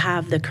 we will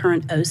have the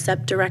current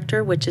OSEP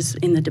director, which is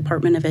in the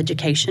Department of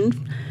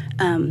Education.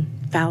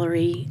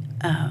 Valerie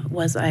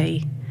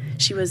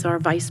she was our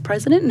vice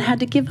president and had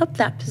to give up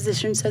that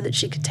position so that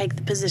she could take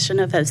the position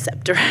of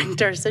OSEP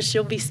director. So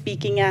she'll be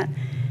speaking at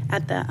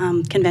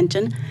the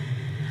convention.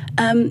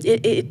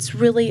 It's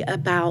really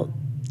about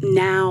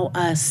now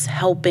us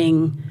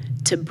helping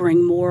to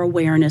bring more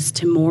awareness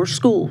to more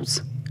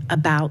schools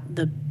about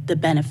the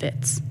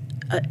benefits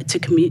to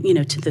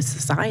the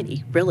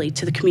society, really,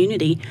 to the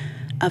community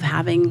of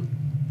having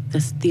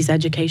these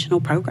educational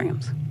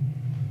programs.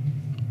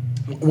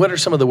 What are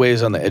some of the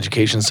ways on the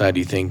education side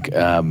you think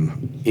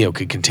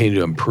could continue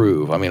to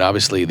improve? I mean,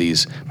 obviously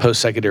these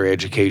post-secondary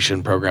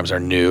education programs are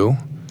new.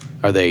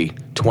 Are they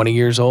 20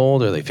 years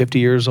old? Are they 50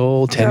 years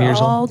old? 10 years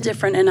old? They're all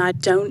different, and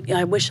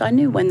I wish I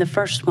knew when the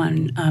first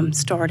one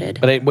started.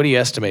 But what do you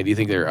estimate? Do you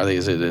think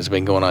has it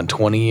been going on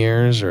 20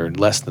 years or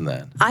less than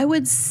that? I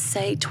would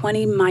say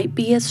 20 might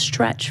be a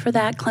stretch for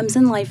that.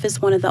 Clemson Life is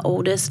one of the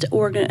oldest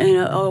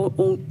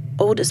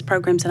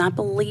programs, and I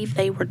believe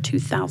they were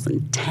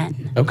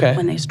 2010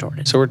 when they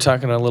started. So we're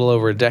talking a little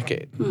over a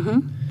decade.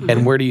 Mm-hmm.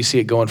 And where do you see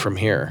it going from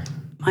here?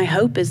 My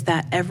hope is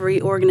that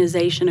every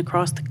organization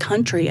across the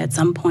country at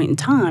some point in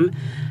time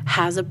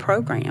has a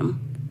program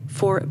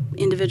for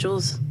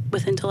individuals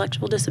with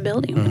intellectual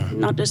disability,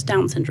 not just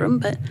Down syndrome,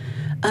 but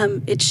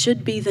it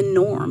should be the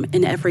norm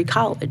in every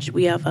college.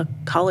 We have a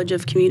college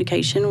of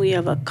communication. We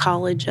have a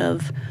college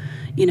of,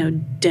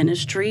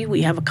 dentistry.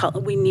 We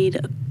need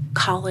a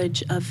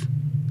college of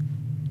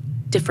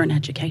different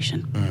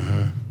education.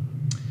 Mm-hmm.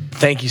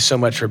 Thank you so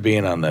much for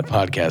being on the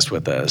podcast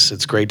with us.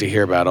 It's great to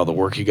hear about all the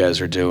work you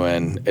guys are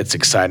doing. It's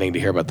exciting to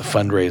hear about the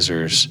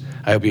fundraisers.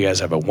 I hope you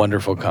guys have a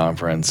wonderful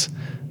conference.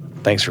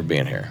 Thanks for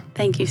being here.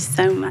 Thank you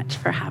so much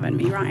for having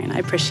me, Ryan. I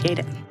appreciate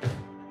it.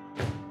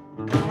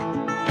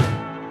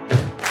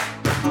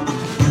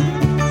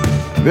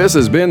 This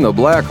has been the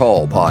Black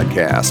Hall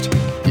Podcast.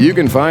 You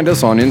can find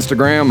us on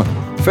Instagram,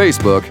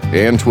 Facebook,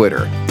 and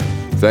Twitter.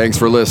 Thanks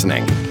for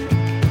listening.